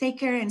audience. Take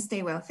care and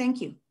stay well.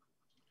 Thank you.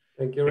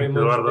 Thank you very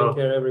much. Eduardo. Take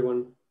care,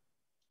 everyone.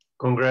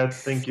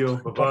 Congrats. Thank you.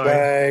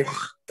 Bye-bye. Bye.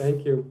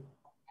 Thank you.